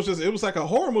also it was like a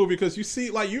horror movie because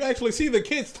you actually see the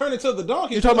kids turn into the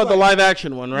donkeys. You're talking about the live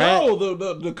action one, right? No,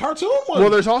 the cartoon one. Well,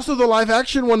 there's also the live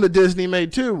action one that Disney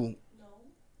made too. no.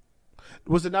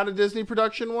 Was it not a Disney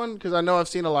production one? Because I know I've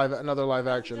seen another live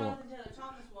action one. Jonathan Taylor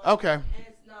Thomas one. Okay. And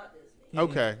it's not Disney.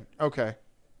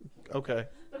 Okay.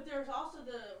 But there's also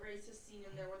the racist scene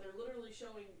in there where they're literally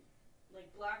showing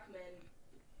like black men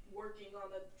working on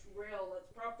the rail.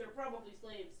 They're probably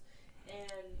slaves,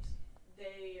 and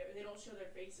they don't show their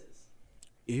faces.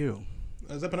 Ew.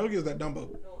 Is that Pinocchio? Or is that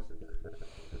Dumbo? No.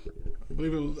 I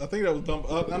believe it was. I think that was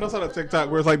Dumbo. I know I saw that TikTok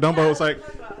where it's like Dumbo. It's like,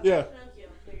 yeah.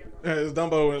 It's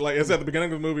Dumbo. Like it's at the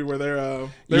beginning of the movie where they're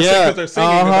Yeah. they're singing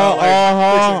about like,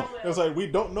 Uh-huh. it's like we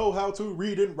don't know how to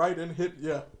read and write and hit.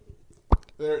 Yeah,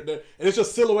 and it's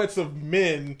just silhouettes of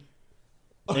men.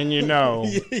 And you know.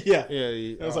 Yeah.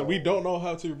 Yeah. It's like we don't know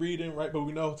how to read and write, but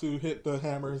we know how to hit the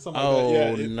hammer and something Oh, like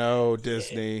that. Yeah, no,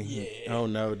 Disney. Yeah. Oh,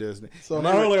 no, Disney. So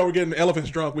not only are we getting elephants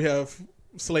drunk, we have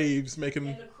slaves making.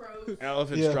 And the crows.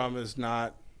 Elephant's Yeah. drum is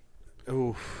not.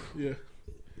 Oof. Yeah.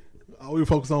 All we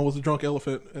focused on was the drunk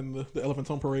elephant and the elephants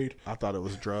on parade. I thought it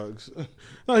was drugs.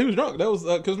 No, he was drunk. That was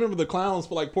because remember the clowns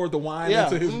poured the wine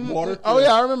into his water. Oh,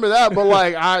 yeah, I remember that. But,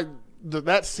 like,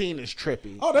 that scene is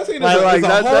trippy. Oh, that scene is Like, a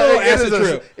that- whole it acid is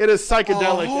trip. It is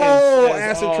psychedelic. A whole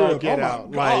as acid all trip. Get Oh my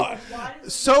out. God. Why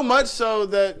does So much so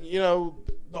that,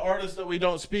 the artist that we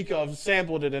don't speak of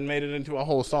sampled it and made it into a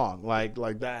whole song. Like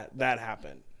that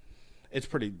happened. It's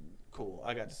pretty cool.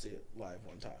 I got to see it live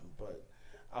one time, but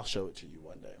I'll show it to you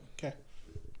one day.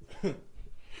 Okay.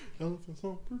 Elephants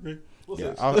on parade. What's Yeah,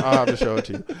 this? I'll have to show it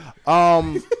to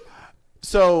you.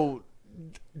 So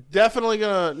definitely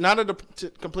gonna not a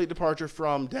complete departure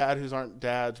from dad who's aren't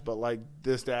dads, but like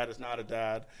this dad is not a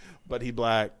dad, but he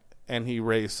black and he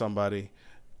raised somebody.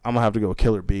 I'm gonna have to go with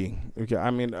Killer B. Okay, I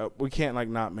mean we can't like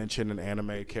not mention an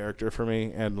anime character for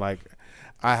me, and like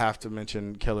I have to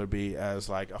mention Killer B as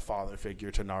like a father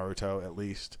figure to Naruto, at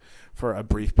least for a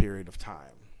brief period of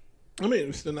time. I mean, it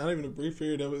was not even a brief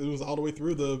period. It was all the way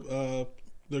through the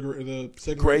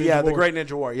second Great, Ninja the War. Great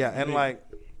Ninja War, yeah, and mean- like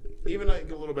even like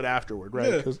a little bit afterward,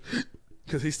 right? Yeah.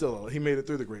 Because he made it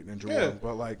through the Great Ninja Yeah. War,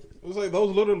 but like It was like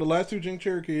those literally the last two Jin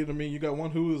Cherokee. I mean, you got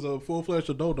one who was a full-fledged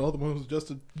adult, the other one who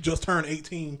was just turned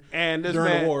 18 and this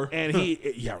during man, the war. and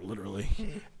literally,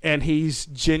 and he's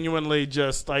genuinely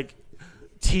just like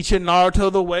teaching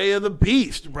Naruto the way of the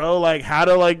beast, bro. Like how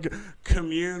to like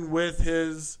commune with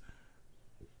his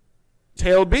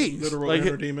tailed beast, Literal like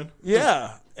inner demon.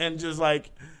 yeah, and just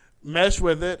like mesh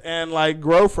with it and like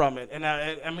grow from it. And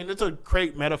I mean, it's a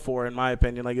great metaphor in my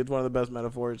opinion. Like it's one of the best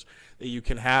metaphors that you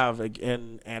can have like,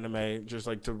 in anime, just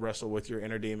like to wrestle with your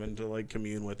inner demon, to like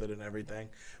commune with it and everything.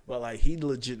 But like he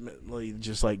legitimately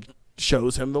just like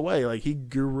shows him the way. Like he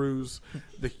gurus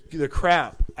the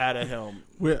crap out of him.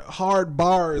 With hard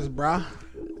bars, bruh.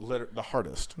 The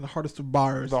hardest. The hardest of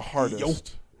bars. The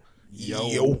hardest.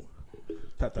 Yo.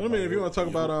 I mean, if you want to talk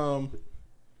about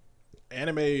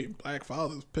anime black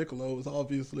fathers, Piccolo is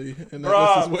obviously in that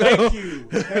list as Bro, well. thank you.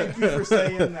 Thank you for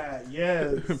saying that.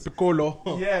 Yes.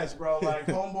 Piccolo. Yes, bro. Like,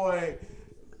 homeboy,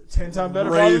 10 times better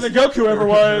Raised- father than Goku ever I'm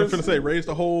was. finna say, raised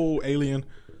a whole alien.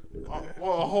 Well,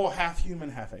 a whole half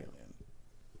human, half alien.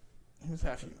 He was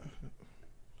half human.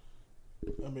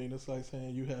 I mean, it's like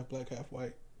saying you half black, half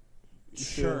white.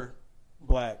 Sure.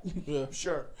 Black. Yeah.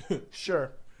 Sure.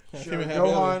 Sure. Half Sure. human, half Go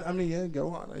alien. on. I mean, yeah, go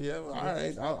on. Yeah, all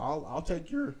right. I'll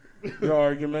take your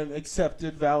argument.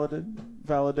 Accepted,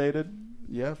 validated.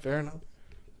 Yeah, fair enough.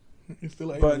 He's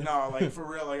still an But alien. no, like for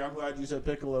real, like I'm glad you said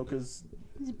Piccolo because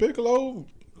He's Piccolo.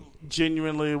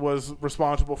 genuinely was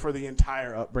responsible for the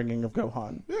entire upbringing of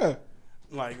Gohan. Yeah.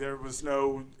 Like there was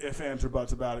no ifs, ands, or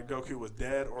buts about it. Goku was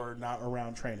dead or not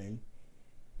around training.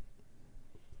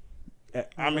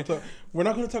 I mean, We're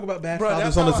not going to talk about bad bro,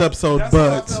 fathers that's on how this I- episode, that's how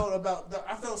but I felt about.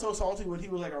 I felt so salty when he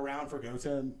was like around for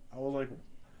Goten. I was like,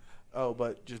 oh,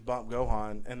 but just bump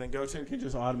Gohan, and then Goten can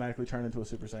just automatically turn into a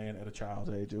Super Saiyan at a child's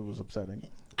age. It was upsetting.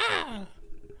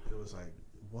 It was like,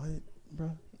 what,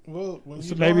 bro? well, when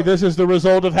So you maybe don't- this is the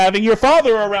result of having your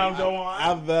father around Gohan.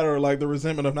 either that or like the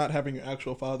resentment of not having your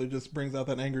actual father just brings out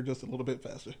that anger just a little bit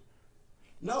faster.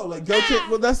 No, like Goten.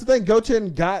 Well, that's the thing.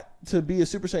 Goten got to be a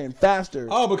Super Saiyan faster.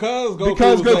 Oh, because Goku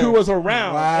Goku there. was around,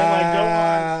 and like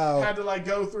Wow. Gohan had to like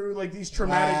go through like these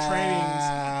traumatic Wow.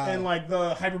 trainings and like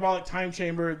the hyperbolic time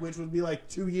chamber, which would be like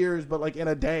 2 years, but like in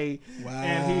a day. Wow.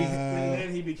 And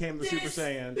then he became the Super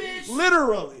Saiyan,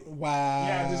 literally. Wow.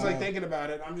 Yeah, just like thinking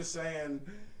about it, I'm just saying.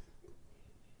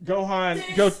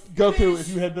 Goku, if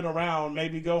you had been around,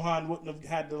 maybe Gohan wouldn't have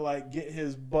had to like get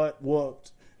his butt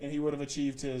whooped, and he would have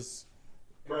achieved his.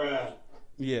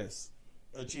 Yes,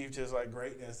 achieved his like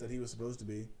greatness that he was supposed to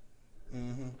be.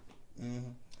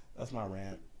 That's my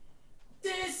rant.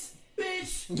 This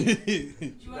bitch. Do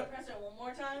you want to press it one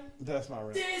more time? That's my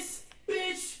rant. This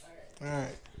bitch. All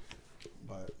right.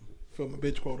 But Fill my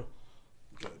bitch quota.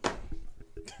 good.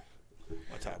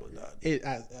 My tablet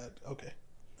died, Okay.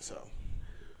 so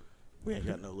we ain't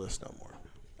got no list no more.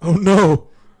 Oh no.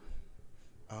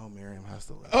 Oh, Miriam has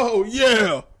the list. Oh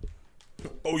yeah.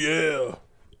 Oh yeah.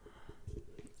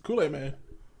 Kool-Aid Man.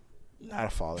 Not a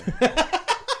father.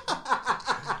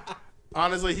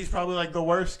 Honestly, he's probably like the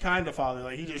worst kind of father.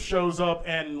 Like he just shows up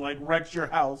and like wrecks your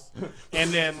house, and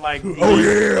then like Oh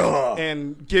yeah.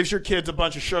 and gives your kids a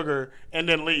bunch of sugar and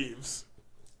then leaves.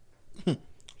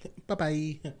 Bye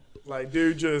bye. Like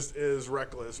dude just is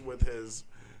reckless with his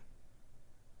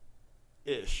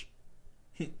ish.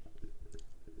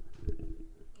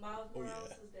 Miles Oh, yeah.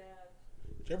 Morales' dad.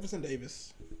 Jefferson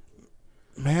Davis.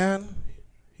 Man,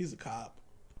 He's a cop.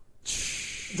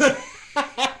 does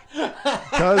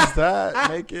that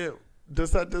make it?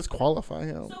 Does that disqualify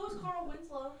him? So was Carl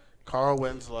Winslow. Carl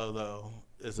Winslow though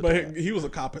is a But bad. he was a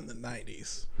cop in the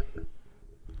 90s. Okay,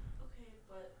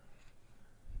 but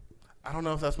I don't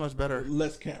know if that's much better.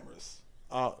 Less cameras.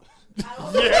 Oh, I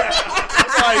don't yeah.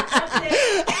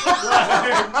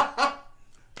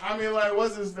 I mean, like,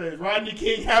 what's his face? Rodney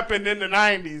King happened in the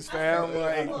 '90s, fam.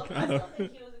 Like, Look, I still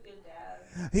think he was a good dad.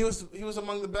 he was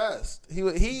among the best. He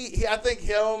I think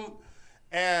him,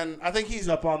 and I think he's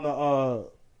up on the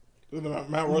Mount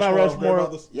Mount Rushmore. Rushmore.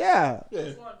 Brothers. Yeah, Yeah.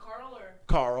 Which one, Carl or?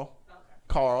 Carl. Okay.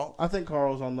 Carl. I think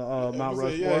Carl's on the Mount I was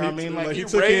Rushmore. like, yeah, I mean, like he he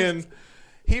took raised. in.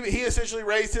 He essentially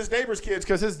raised his neighbor's kids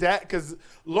because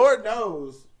Lord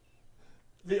knows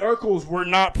the Urkels were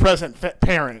not present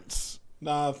parents.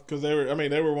 Nah, because they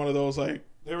were one of those like.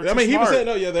 They were I mean, too he was smart. saying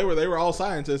no. Yeah, they were all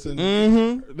scientists,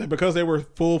 and because they were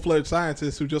full-fledged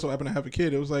scientists who just so happened to have a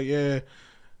kid, it was like, yeah,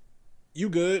 you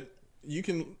good. You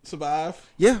can survive.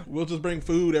 Yeah. We'll just bring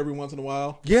food every once in a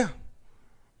while. Yeah.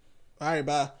 All right,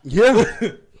 bye. Yeah.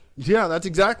 Yeah, that's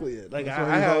exactly it. Like, He's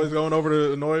I always going over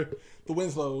to annoy the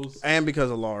Winslows. and because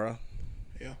of Laura.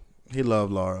 Yeah. He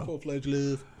loved Laura. Full-fledged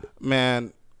love.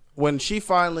 Man, when she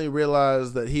finally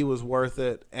realized that he was worth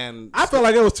it, and I felt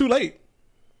like it was too late.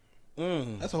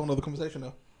 Mm, That's a whole nother conversation,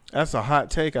 though. that's a hot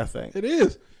take, I think. It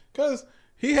is. Because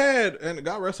he had, and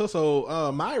God rest her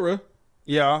soul, Myra,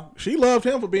 Yeah. she loved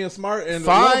him for being smart and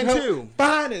Fine, loved him- too.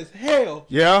 Fine as hell.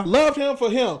 Yeah. Loved him for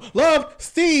him. Loved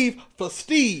Steve for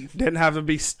Steve. Didn't have to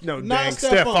be no Not dang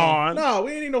Stephon. Stephon. No,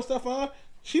 we ain't need no Stephon.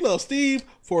 She loved Steve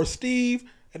for Steve,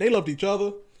 and they loved each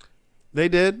other. They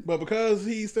did. But because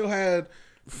he still had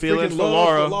Feelings freaking for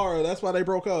love Laura. that's why they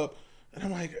broke up. And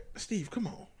I'm like, Steve, come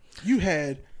on. You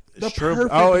had the It's true.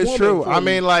 perfect Oh, it's woman true. for I you.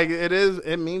 mean, like,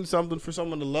 it means something for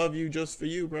someone to love you just for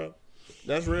you, bro.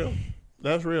 That's real.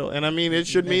 That's real. And I mean, it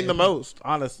should mean the most,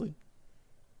 honestly.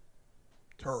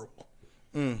 Terrible.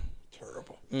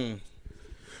 Terrible.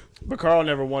 But Carl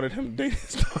never wanted him to date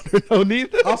his daughter, no,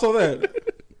 neither. Also that.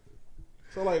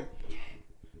 So, like,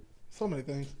 so many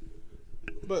things.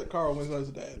 But Carl Winslow's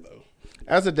a dad, though.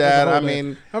 As a dad, As a I whole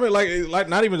mean, dad. like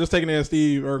not even just taking in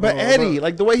Steve or but Eddie,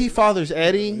 like the way he fathers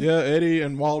Eddie. yeah, Eddie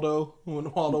and Waldo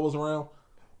when Waldo was around.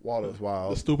 Waldo's wild.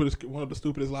 One of the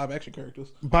stupidest live action characters.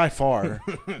 By far.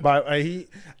 He,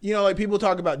 you know, like people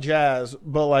talk about Jazz,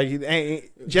 but like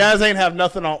Jazz ain't have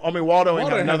nothing on. I mean, Waldo ain't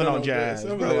have nothing on Jazz.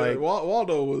 But like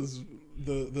Waldo was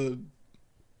the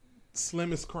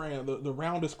slimmest crayon, the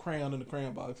roundest crayon in the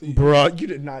crayon box. bruh, you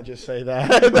did not just say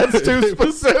that. That's too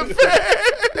specific.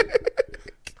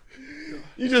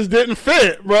 You just didn't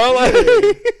fit, bro. Like,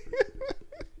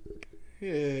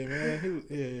 yeah,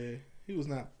 man. He was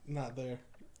not there.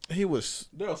 he was.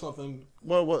 There was something.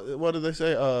 What did they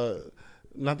say?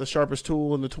 Not the sharpest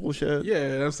tool in the tool shed.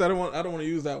 Yeah, I don't want to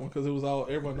use that one because it was all.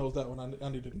 Everyone knows that one. I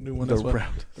need a new one. The That's what.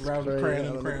 round- The round crayon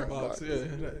in the crayon box.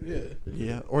 Yeah.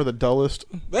 Yeah, or the dullest.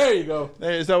 There you go.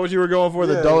 Hey, is that what you were going for?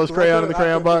 The Yeah, dullest 'cause I crayon in the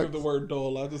couldn't- crayon I couldn't box. think of the word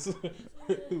dull. I just.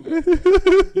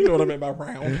 You know what I meant by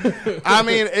round. I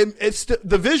mean, it's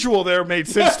the visual there made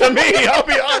sense to me. I'll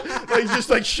be honest. Like, just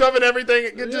like shoving everything,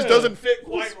 it just doesn't fit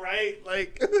quite right.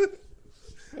 Like,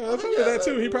 Yeah, I told you that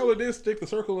too. He probably did stick the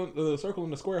circle in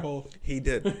the square hole. he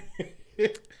did.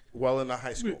 Well, in the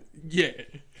high school, Yeah.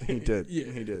 he did. Yeah.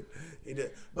 He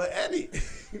did. But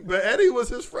Eddie was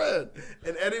his friend,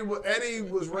 and Eddie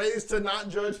was raised to not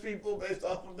judge people based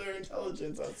off of their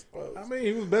intelligence, I suppose. I mean,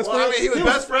 he was best Well, friend. I mean, he was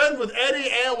best friends with Eddie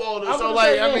and Waldo. I was So, gonna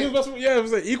like, say, I he mean, was best, it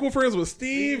was like equal friends with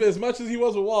Steve as much as he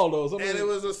was with Waldo. So, I mean, and it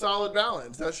was a solid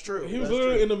balance. That's true. he was That's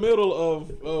literally true. in the middle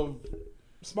of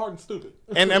smart and stupid.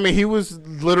 And I mean, he was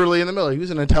literally in the middle. He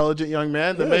was an intelligent young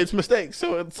man that made some mistakes.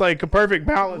 So it's like a perfect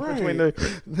balance between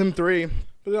them three.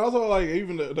 But also, like,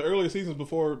 even the earlier seasons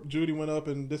before Judy went up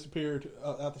and disappeared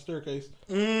out the staircase,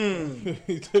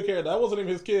 he took care of that. Wasn't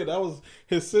even his kid. That was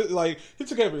his like he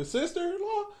took care of his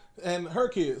sister-in-law and her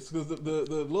kids because the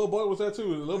little boy was there too.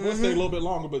 The little boy stayed a little bit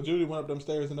longer, but Judy went up them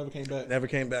stairs and never came back. Never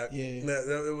came back. Yeah.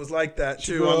 It was like that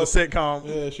She too grew on the up- sitcom.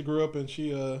 Yeah, she grew up and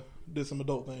she did some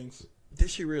adult things.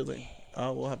 Did she really?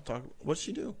 We'll have to talk. What'd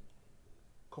she do?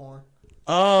 Corn.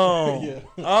 Oh. Yeah.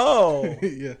 Oh.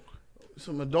 Yeah.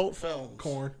 Some adult films.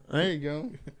 Corn There you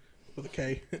go. with a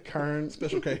K. Kern.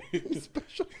 Special K.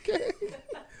 Special K.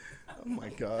 Oh my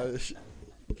gosh.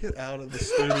 Get out of the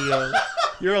studio.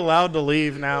 You're allowed to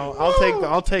leave now.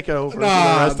 I'll take it over for the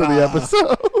rest of the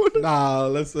episode. Nah,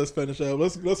 let's finish up.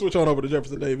 Let's switch on over to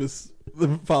Jefferson Davis,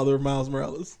 the father of Miles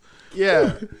Morales.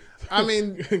 Yeah. I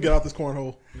mean, Get out this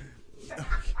cornhole.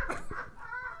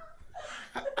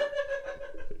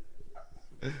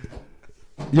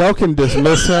 y'all can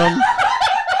dismiss him.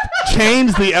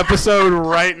 Change the episode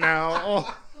right now.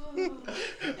 Oh. It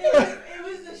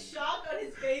was the shock on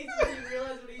his face when he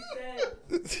realized what he said.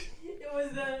 It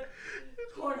was the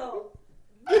cornhole.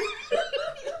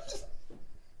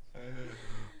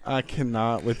 I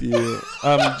cannot with you.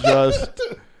 I'm just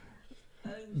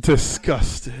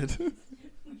disgusted. We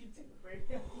can take a break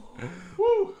now.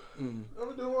 Woo.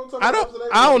 I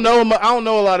don't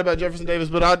know a lot about Jefferson Davis,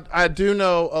 but I do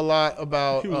know a lot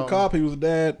about. He was a cop. He was a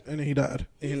dad, and then he died.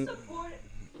 He supported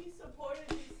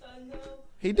his son though.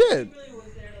 He did. He really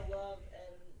was there to love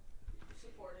and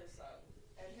support his son.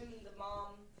 And him and the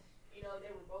mom, you know, they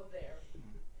were both there.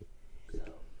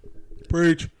 So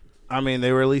Preach. I mean,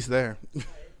 they were at least there.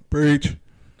 Preach.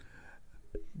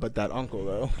 But that uncle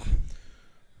though,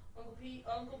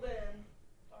 Uncle Ben,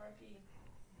 R.I.P.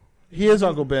 he is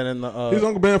Uncle Ben in the. He's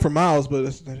Uncle Ben for Miles, but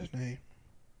that's not his name.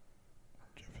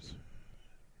 Jefferson.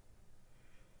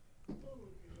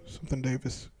 Something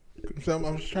Davis. So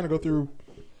I'm just trying to go through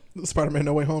Spider-Man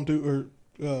No Way Home too,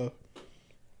 or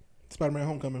Spider-Man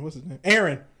Homecoming. What's his name?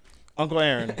 Aaron. Uncle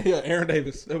Aaron. Yeah, Aaron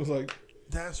Davis. It was like,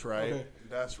 That's right. Okay.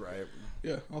 That's right.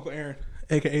 yeah, Uncle Aaron,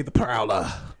 aka the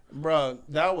Prowler. Bro,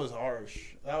 that was harsh.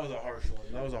 That was a harsh one.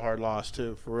 That was a hard loss,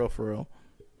 too. For real, for real.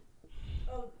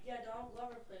 Oh, yeah, Donald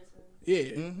Glover plays him. Yeah,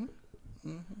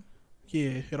 Mm-hmm.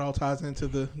 yeah. It all ties into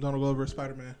the Donald Glover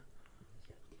Spider-Man.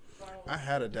 I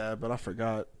had a dad, but I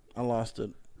forgot. I lost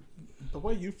it. The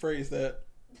way you phrase that.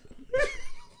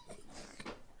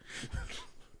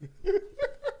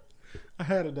 I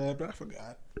had a dad, but I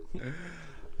forgot.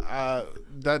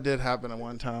 That did happen at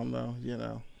one time,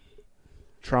 though.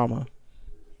 Trauma.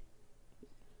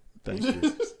 Thank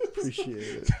you. Appreciate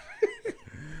it.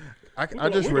 I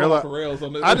just realized.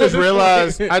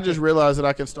 I just realized that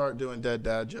I can start doing dead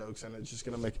dad jokes, and it's just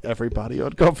gonna make everybody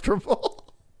uncomfortable.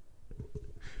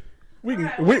 We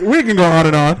can go on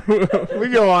and on. We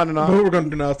go on and on. What we're gonna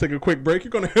do now is take a quick break.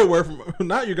 You're gonna hear a word from.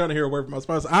 Not you're gonna hear a word from our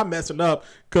sponsor. I'm messing up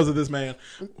because of this man.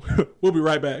 We'll be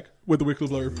right back with the weekly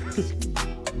blurb.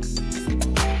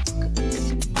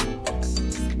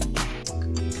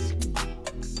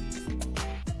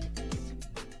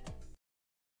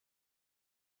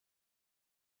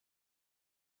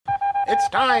 It's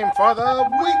time for the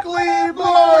weekly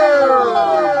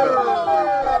blurb.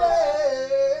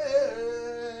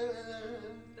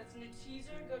 That's a new teaser.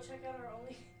 Go check out our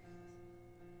only.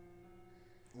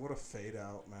 What a fade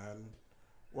out, man.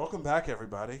 Welcome back,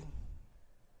 everybody.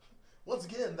 Once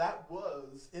again, that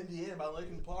was Indiana by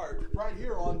Lincoln Park, right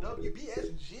here on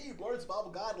WBSG, Blurred's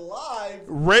Bible God Live.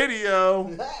 Radio.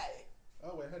 Hey!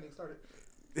 Oh, wait, I hadn't even started.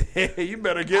 You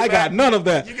better get I back. got none of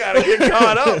that. You gotta get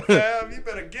caught up, fam. You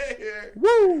better get here.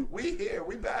 Woo! We here.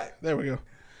 We back. There we go.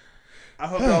 I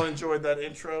hope y'all enjoyed that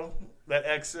intro, that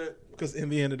exit. Because in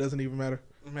the end, it doesn't even matter.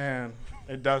 Man,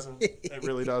 it doesn't. It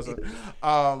really doesn't.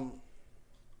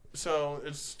 So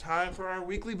it's time for our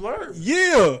weekly blurb.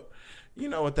 Yeah! You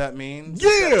know what that means. Yeah!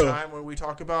 It's that time where we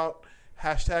talk about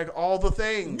all the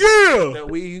things Yeah! that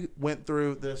we went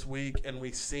through this week and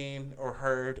we've seen or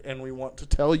heard and we want to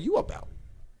tell you about.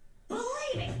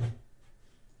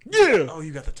 Yeah! Oh,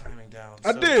 you got the timing down.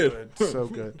 I did. Good. So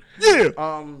good. Yeah!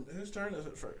 Whose turn is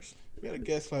it first? We had a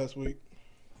guest last week.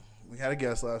 We had a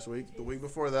guest last week. The week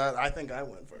before that, I think I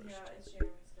went first. Yeah, it's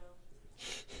Jeremy's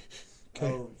go.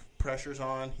 Okay. Oh, pressure's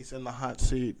on. He's in the hot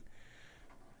seat.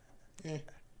 Yeah.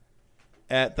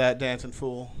 At that dancing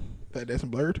fool. That's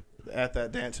blurred. At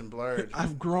that dancing blurred.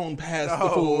 I've grown past the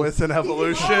Oh, fool. it's an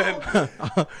evolution.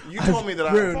 You told me that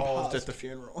I grown evolved past. at the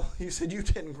funeral. You said you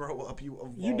didn't grow up. You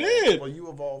evolved. You did. Well, you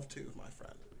evolved too, my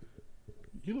friend.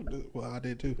 You look. Well, I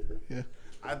did too. Yeah.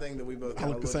 I think that we both I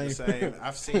kind of look the look the same. same.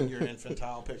 I've seen your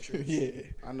infantile pictures. Yeah.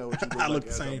 I know what you look I like look the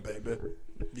as same. a baby.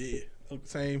 Yeah. I look the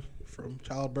same from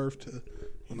childbirth to.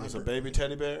 He was a baby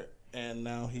teddy bear, and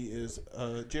now he is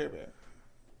a Jerry Bear.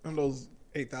 And those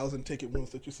 8,000 ticket ones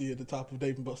that you see at the top of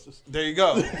Dave and Buster's. There you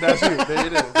go. That's you. There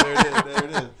it is. There it is. There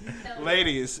it is.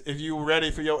 Ladies, if you ready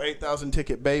for your 8,000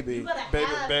 ticket baby, You gotta baby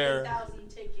have bear, 8,000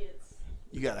 tickets.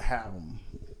 you gotta have them.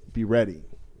 Be ready.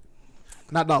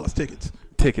 Not dollars, tickets.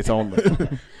 Tickets only.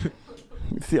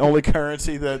 It's the only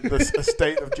currency that the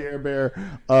estate of Jerry Bear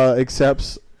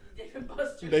accepts. David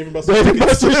Buster's. Dave and Buster's. Dave and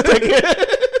Buster's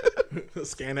ticket.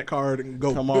 Scan that card and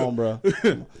go. Come on, bro.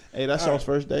 Come on. Hey, that's y'all's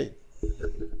first date.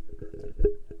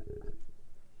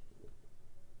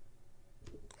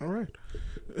 All right.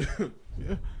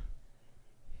 Yeah.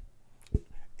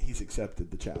 He's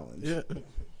accepted the challenge. Yeah.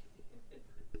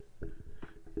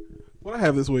 What I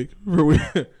have this week for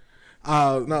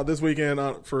no, this weekend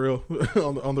for real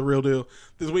on the real deal.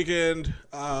 This weekend,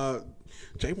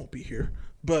 Jay won't be here,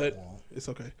 but it's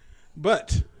okay.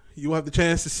 But you will have the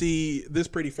chance to see this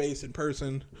pretty face in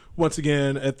person once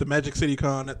again at the Magic City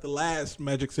Con, at the last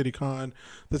Magic City Con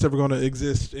that's ever going to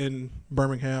exist in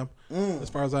Birmingham, as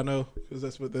far as I know, because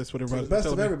that's what everybody's Best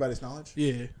telling of me. everybody's knowledge.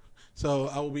 Yeah. So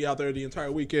I will be out there the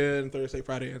entire weekend, Thursday,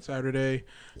 Friday, and Saturday,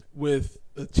 with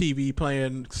a TV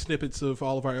playing snippets of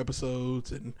all of our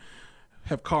episodes and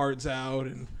have cards out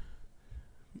and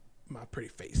my pretty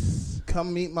face.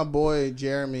 Come meet my boy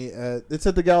Jeremy it's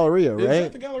at the Galleria, right? It's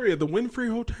at the Galleria, the Winfrey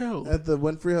Hotel. At the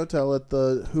Winfrey Hotel at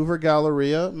the Hoover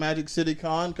Galleria, Magic City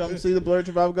Con. Come see the Blurred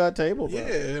Survival God table, bro. Yeah,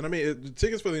 and I mean, the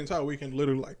tickets for the entire weekend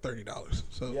literally like $30.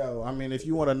 So Yo, I mean, if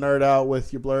you want to nerd out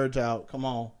with your blurs out, come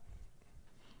on.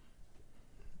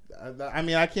 I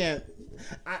mean, I can't.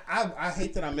 I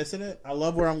hate that I'm missing it. I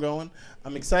love where I'm going.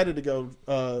 I'm excited to go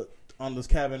on this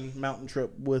cabin mountain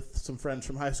trip with some friends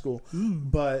from high school.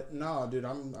 But no, dude,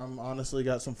 I'm honestly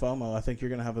got some FOMO. I think you're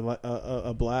gonna have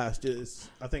a blast.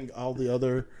 I think all the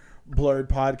other Blurred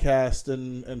podcast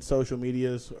and social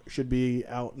medias should be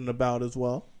out and about as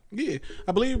well. Yeah,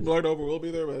 I believe Blurred Over will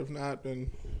be there, but if not, then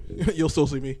you'll still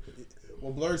see me.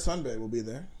 Well, Blurred Sunbae will be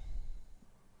there.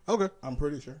 Okay, I'm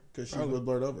pretty sure because she's with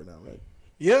Blurred Over now, right?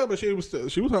 Yeah, but she was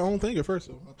her own thing at first.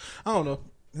 So I don't know.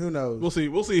 Who knows? We'll see.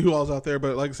 We'll see who all's out there.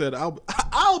 But like I said,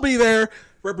 I'll be there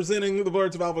representing the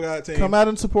Blurred Survival Guide team. Come out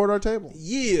and support our table.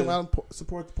 Yeah, come out and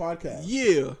support the podcast.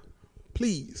 Yeah,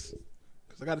 please,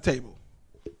 because I got a table.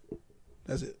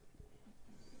 That's it.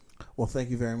 Well, thank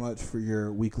you very much for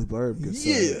your weekly blurb. Good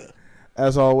yeah. sir.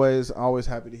 As always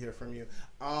happy to hear from you.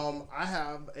 I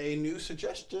have a new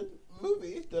suggested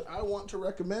movie that I want to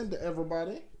recommend to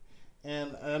everybody.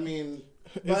 And I mean,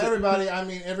 by everybody, I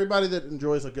mean everybody that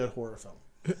enjoys a good horror film.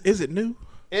 Is it new?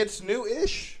 It's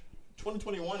new-ish.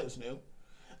 2021 is new.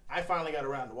 I finally got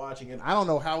around to watching it. I don't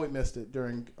know how we missed it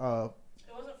during... it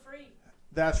wasn't free.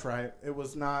 That's right. It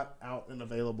was not out and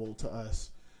available to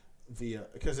us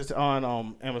because it's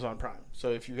on Amazon Prime. So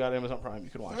if you got Amazon Prime, you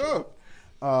can watch it.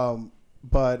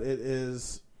 But it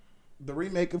is the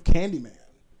remake of Candyman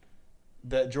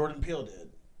that Jordan Peele did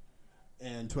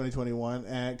in 2021,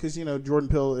 and because Jordan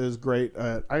Peele is great.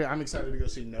 I'm excited to go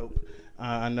see Nope.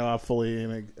 I know I fully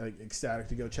am ecstatic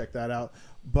to go check that out.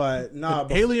 But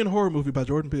alien horror movie by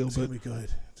Jordan Peele. It's gonna be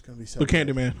good. It's gonna be so. But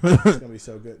Candyman, it's gonna be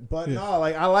so good. But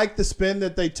I like the spin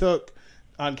that they took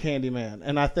on Candyman,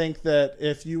 and I think that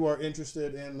if you are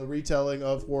interested in the retelling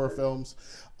of horror films,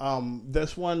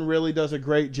 this one really does a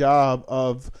great job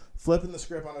of flipping the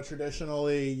script on a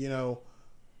traditionally,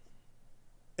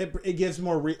 It gives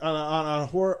more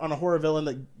on a horror villain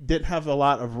that didn't have a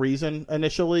lot of reason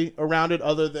initially around it,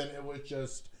 other than it was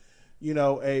just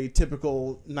a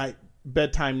typical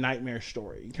bedtime nightmare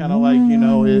story, kind of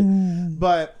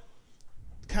but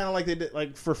kind of like they did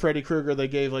like for Freddy Krueger, they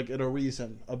gave it a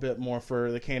reason a bit more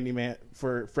for the Candyman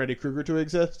for Freddy Krueger to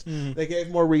exist. They gave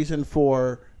more reason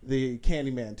for the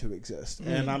Candyman to exist,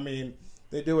 and I mean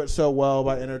they do it so well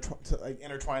by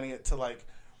intertwining it to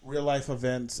real life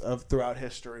events of throughout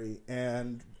history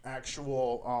and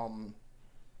actual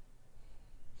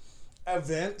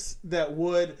events that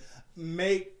would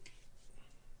make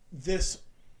this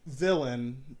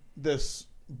villain, this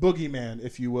boogeyman,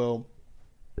 if you will,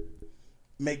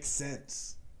 make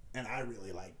sense. And I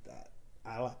really like that.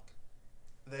 I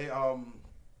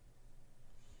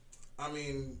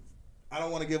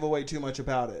don't want to give away too much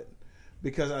about it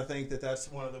because I think that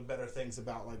that's one of the better things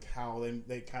about how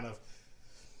they kind of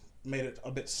made it a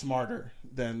bit smarter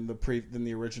than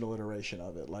the original iteration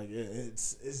of it.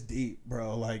 It's deep,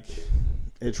 bro.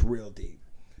 It's real deep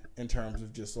in terms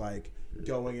of just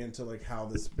going into how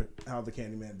the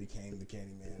Candyman became the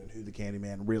Candyman and who the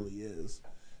Candyman really is.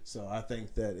 So I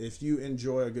think that if you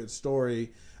enjoy a good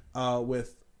story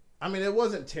it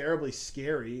wasn't terribly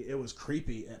scary. It was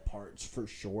creepy at parts for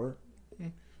sure.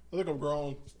 I think I've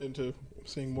grown into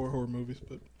seeing more horror movies,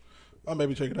 but I'll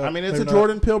maybe check it out. I mean, it's maybe a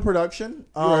Jordan Peele production.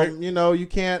 Right. You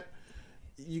can't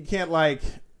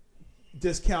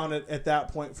discount it at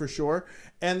that point for sure.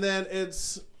 And then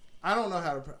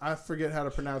I forget how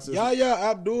to pronounce this. Yahya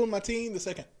Abdul Mateen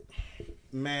II.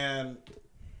 Man,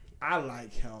 I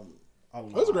like him a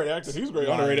lot. He's a great actor. He's a great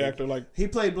underrated actor. He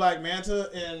played Black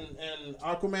Manta in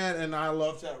Aquaman, and I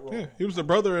loved that role. Yeah, he was the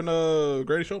brother in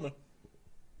Greatest Showman.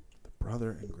 The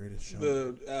brother in Greatest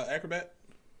Showman. The acrobat.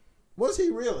 Was he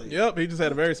really? Yep, he just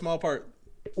had a very small part.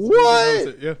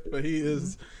 What? Yeah, but he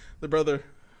is the brother.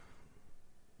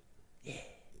 Yeah.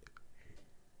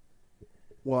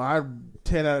 Well,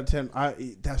 10 out of 10.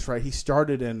 That's right. He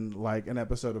started in an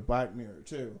episode of Black Mirror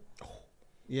too.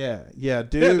 Yeah,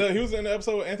 dude. Yeah, he was in the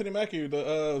episode with Anthony Mackie,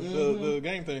 the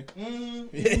game thing.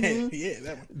 Yeah,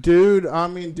 that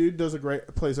one.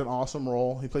 Dude plays an awesome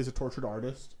role. He plays a tortured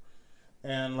artist,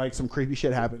 and some creepy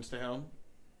shit happens to him.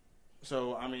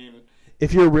 So,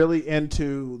 if you're really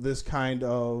into this kind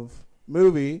of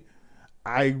movie,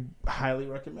 I highly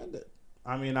recommend it.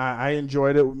 I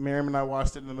enjoyed it. Miriam and I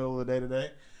watched it in the middle of the day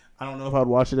today. I don't know if I'd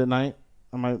watch it at night.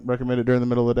 I might recommend it during the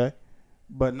middle of the day.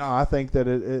 But no, I think that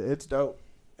it's dope.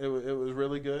 It was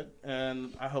really good,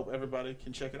 and I hope everybody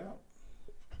can check it out.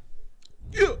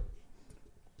 Yeah.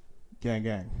 Gang,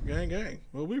 gang. Gang, gang.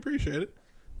 Well, we appreciate it.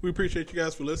 We appreciate you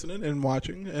guys for listening and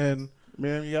watching. And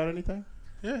Miriam, you got anything?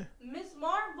 Yeah. Miss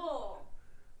Marvel.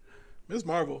 Miss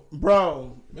Marvel.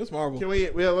 Bro. Miss Marvel. Can we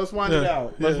let's wind it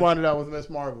out. Let's wind it out with Miss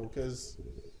Marvel, because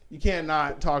you can't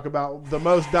not talk about the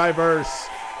most diverse.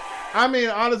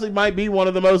 Honestly, might be one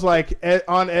of the most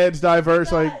on edge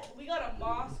diverse. We got a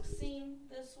mosque scene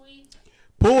this week.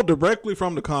 Pulled directly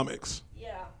from the comics.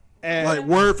 Yeah, And Like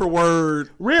word for word.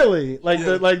 really, like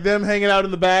Yeah. like them hanging out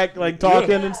in the back, like talking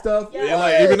Yeah. and stuff. Yeah. Yeah,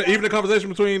 like even the conversation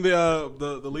between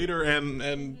the leader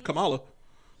and Kamala.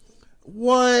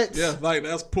 What? Yeah, like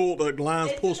that's pulled the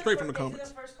lines It's pulled in straight from the it's in comics.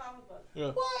 the first comic book.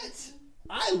 Yeah. What?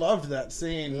 I loved that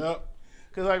scene. Yep.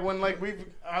 Cause like when like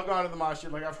I've gone to the mosh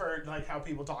pit, like I've heard like how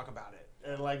people talk about it,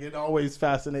 and like it always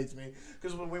fascinates me.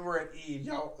 Cause when we were at Eve,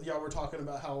 y'all were talking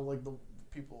about how like the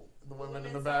people, the women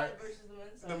in the back, Versus the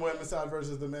men's the side. women's side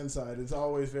versus the men's side. It's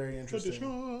always very interesting.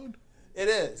 Tradition. It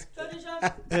is. Tradition.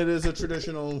 It is a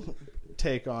traditional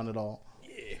take on it all.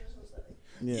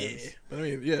 Yes. Yeah. But I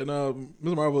mean, yeah, no,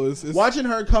 Ms. Marvel is Watching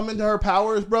her come into her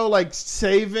powers, bro, like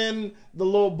saving the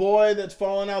little boy that's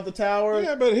falling out the tower.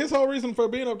 Yeah, but his whole reason for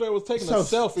being up there was taking a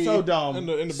selfie. so dumb. In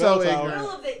the So bell tower. ignorant.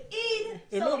 Middle of the Eid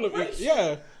In the middle of celebration.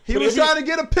 yeah. He But was if you- trying to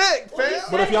get a pic, Well, fam.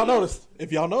 But if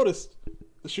y'all noticed,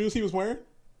 the shoes he was wearing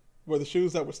were the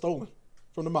shoes that were stolen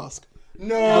from the mosque.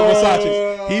 No. The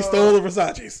Versace's. He stole the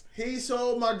Versace's. He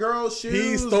sold my girl's shoes.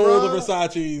 He stole bro. the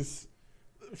Versace's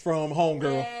from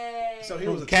Homegirl. Hey. So he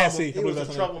was a Cassie, trouble, he was I a believe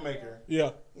that's her name. troublemaker.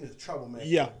 Yeah. He was a troublemaker.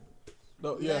 Yeah.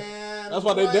 No, yeah. Man, That's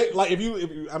why what? they like if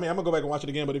you I mean I'm gonna go back and watch it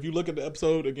again, but if you look at the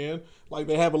episode again, like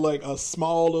they have a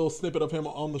small little snippet of him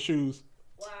on the shoes.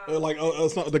 Wow.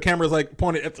 The camera's like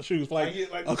pointed at the shoes for like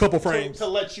a couple frames. to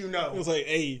let you know. It was like,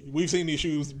 hey, we've seen these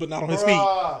shoes, but not on his feet.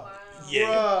 Bruh,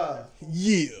 Yeah.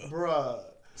 Yeah. bruh.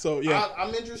 So yeah.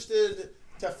 I'm interested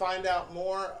to find out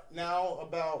more now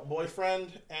about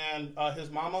boyfriend and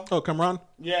his mama. Oh, Cameron.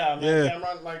 Yeah, man, Yeah.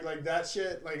 Cameron, like that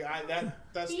shit. Like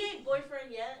that's He ain't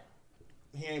boyfriend yet.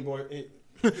 he ain't boy.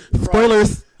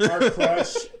 Spoilers.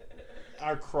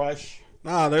 Our crush.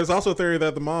 Nah, there's also a theory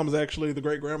that the mom is actually the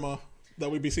great grandma that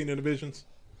we be seeing in the visions.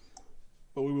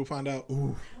 But we will find out. Ooh, I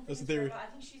don't that's the think theory. it's grandma.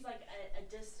 I think she's like a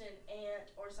distant aunt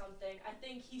or something. I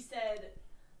think he said,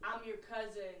 "I'm your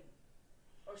cousin,"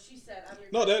 or she said, "I'm your."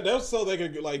 No, cousin. that was so they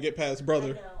could like get past brother.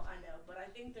 I know, but I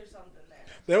think there's something there.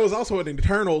 There was also an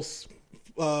Eternals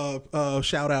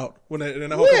shout out when in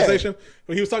the whole Yeah. conversation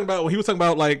when he was talking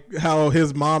about like how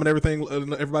his mom and everything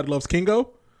everybody loves Kingo,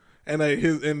 and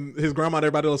his grandma and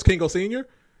everybody loves Kingo Senior.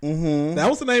 Mm-hmm. That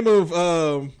was the name of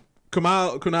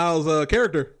Kunal's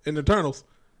character in Eternals.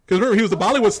 Because remember he was the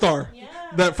Bollywood star. Yeah.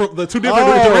 That from the two different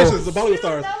Oh. iterations of Bollywood Shoot,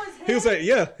 stars. that was He was him? like,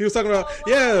 yeah, he was talking about, Oh,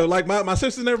 yeah, wow. like my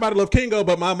sisters and everybody love Kingo,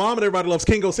 but my mom and everybody loves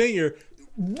Kingo Senior.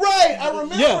 Right, I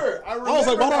remember. Yeah, I was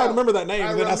like, why do I now. remember that name?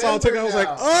 And then I saw it, remember I was like,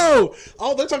 now.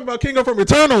 oh, they're talking about Kingo from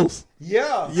Eternals.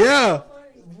 Yeah. Yeah,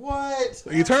 What?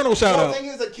 Eternal shout The out. thing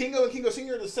is that Kingo and Kingo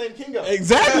Senior are the same Kingo.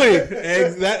 Exactly,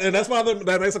 and that's why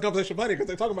that makes the conversation funny because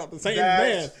they're talking about the same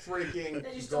man. That's freaking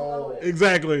They just don't know gold. it.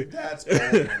 Exactly. That's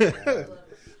gold.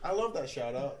 I love that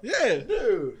shout out. Yeah.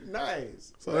 Dude,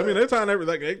 nice. So I mean, they're tying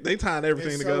they tying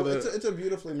everything together. It's a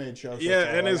beautifully made show. So Yeah,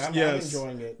 far. and Like, it's I'm yes.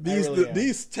 enjoying it. These I really am.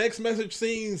 these text message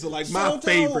scenes are like So my dope.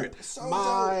 favorite, So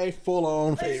my full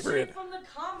on But it's favorite. straight from the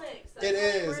comics. That's It why they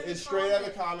is. were in It's the straight out of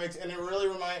the comics. comics, and it really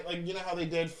reminds, like, you know how they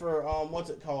did for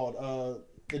what's it called?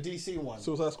 The DC one.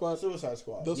 Suicide Squad. Suicide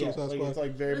Squad. The yeah, Suicide like, Squad. It's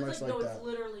like very It's much like, like no, that. it's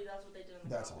literally that's what they did in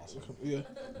the That's comics. awesome. Yeah,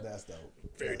 That's dope.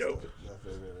 very That's dope. That's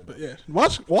very, very dope. But yeah,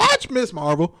 watch Miss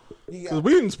Marvel You because got-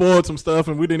 we didn't spoil some stuff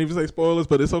and we didn't even say spoilers,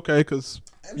 but it's okay because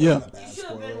It yeah, wasn't a bad You should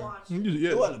have been spoiler. watching. yeah,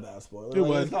 It wasn't a bad spoiler. It Like,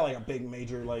 wasn't. It's not like a big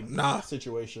major like Nah.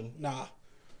 situation. nah,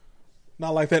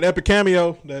 not like that epic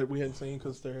cameo that we hadn't seen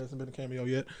because there hasn't been a cameo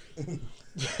yet.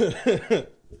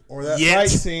 Or that Yet. fight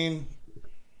scene.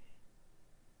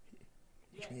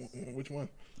 Which one?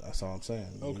 That's all I'm saying.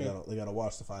 Okay. They gotta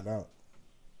watch to find out.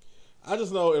 I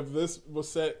just know if this was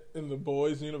set in the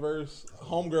boys' universe,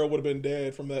 Homegirl would have been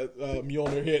dead from that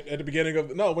Mjolnir hit at the beginning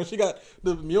of when she got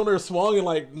the Mjolnir swung and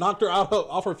like knocked her out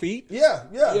off her feet. Yeah,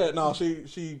 yeah. Yeah, no,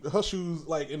 her shoes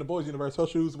like in the boys' universe, her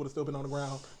shoes would have still been on the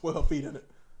ground with her feet in it.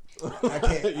 I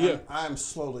can't. Yeah. I'm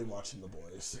slowly watching the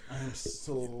boys. I'm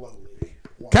slowly.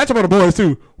 Catch up on the boys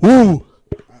too. Woo,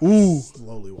 woo.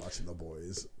 Slowly watching the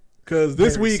boys. Because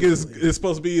this Very week is slowly.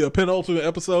 supposed to be a penultimate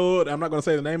episode. I'm not going to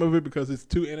say the name of it because it's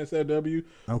too NSFW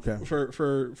Okay.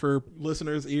 for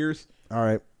listeners' ears. All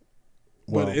right.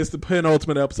 Well, But it's the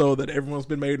penultimate episode that everyone's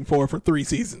been waiting for 3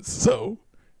 seasons. So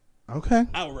okay.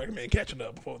 I would recommend catching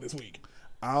up before this week.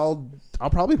 I'll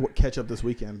probably catch up this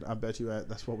weekend. I bet you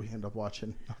that's what we end up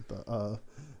watching on the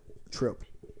trip.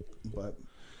 But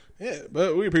Yeah,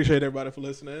 but we appreciate everybody for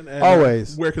listening. And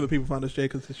Always. Where can the people find us, Jay?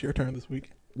 Because it's your turn this week.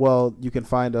 well, you can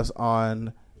find us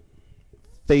on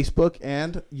Facebook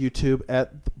and YouTube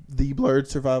at The Blurred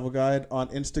Survival Guide, on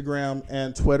Instagram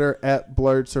and Twitter at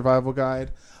Blurred Survival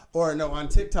Guide, or no, on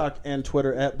TikTok and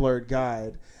Twitter at Blurred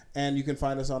Guide. And you can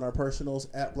find us on our personals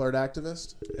at Blurred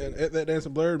Activist. And at that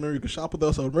Dancing Blurred, remember you can shop with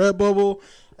us on Redbubble.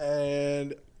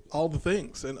 And all the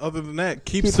things. And other than that,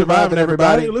 keep surviving,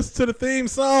 everybody. Listen to the theme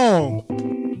song.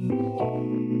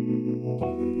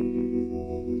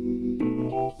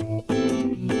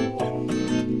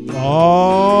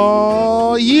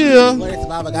 Oh, yeah. Blurred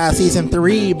Survival Guide Season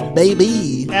 3,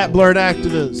 baby. At Blurred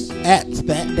Activists. At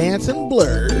That Dancing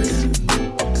Blurred.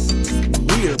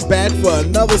 We are back for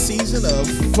another season of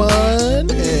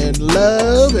fun and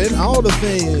love and all the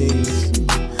things.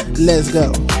 Let's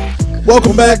go.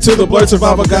 Welcome back to the Blurred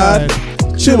Survival Guide.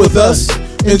 Chill with us.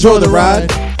 Enjoy the ride.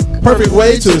 Perfect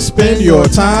way to spend your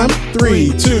time.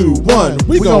 3, 2, 1.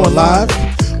 We going live.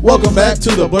 Welcome back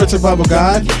to the Blurred Survival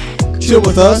Guide. Chill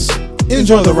with us.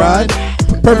 Enjoy the ride.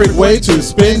 Perfect way to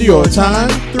spend your time.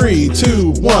 3,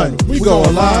 2, 1. We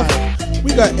going live.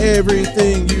 We got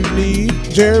everything you need.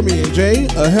 Jeremy and Jay,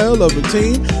 a hell of a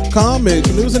team. Comics,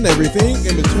 news, and everything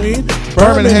in between.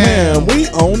 Birmingham, we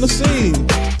own the scene.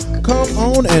 Come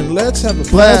on and let's have a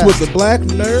blast with the Black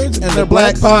Nerds and the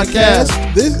Black Podcast.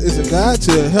 This is a guide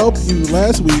to help you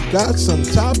last. We got some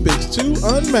topics to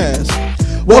unmask.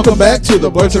 Welcome back to the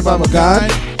Blurred Survival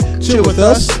Guide. Chill with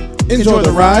us. Enjoy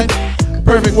the ride.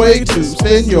 Perfect way to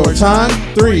spend your time.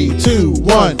 3, 2,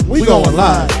 1. We going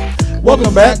live.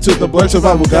 Welcome back to the Blurred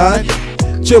Survival Guide.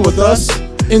 Chill with us.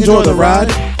 Enjoy the ride.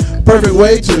 Perfect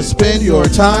way to spend your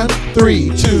time.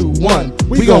 3, 2, 1.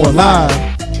 We going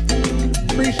live.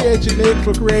 Appreciate you, Nick,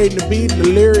 for creating the beat and the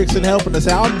lyrics and helping us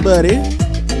out, buddy.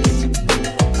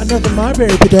 Another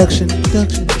Marbury production.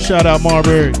 Shout out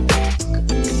Marbury.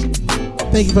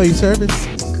 Thank you for your service.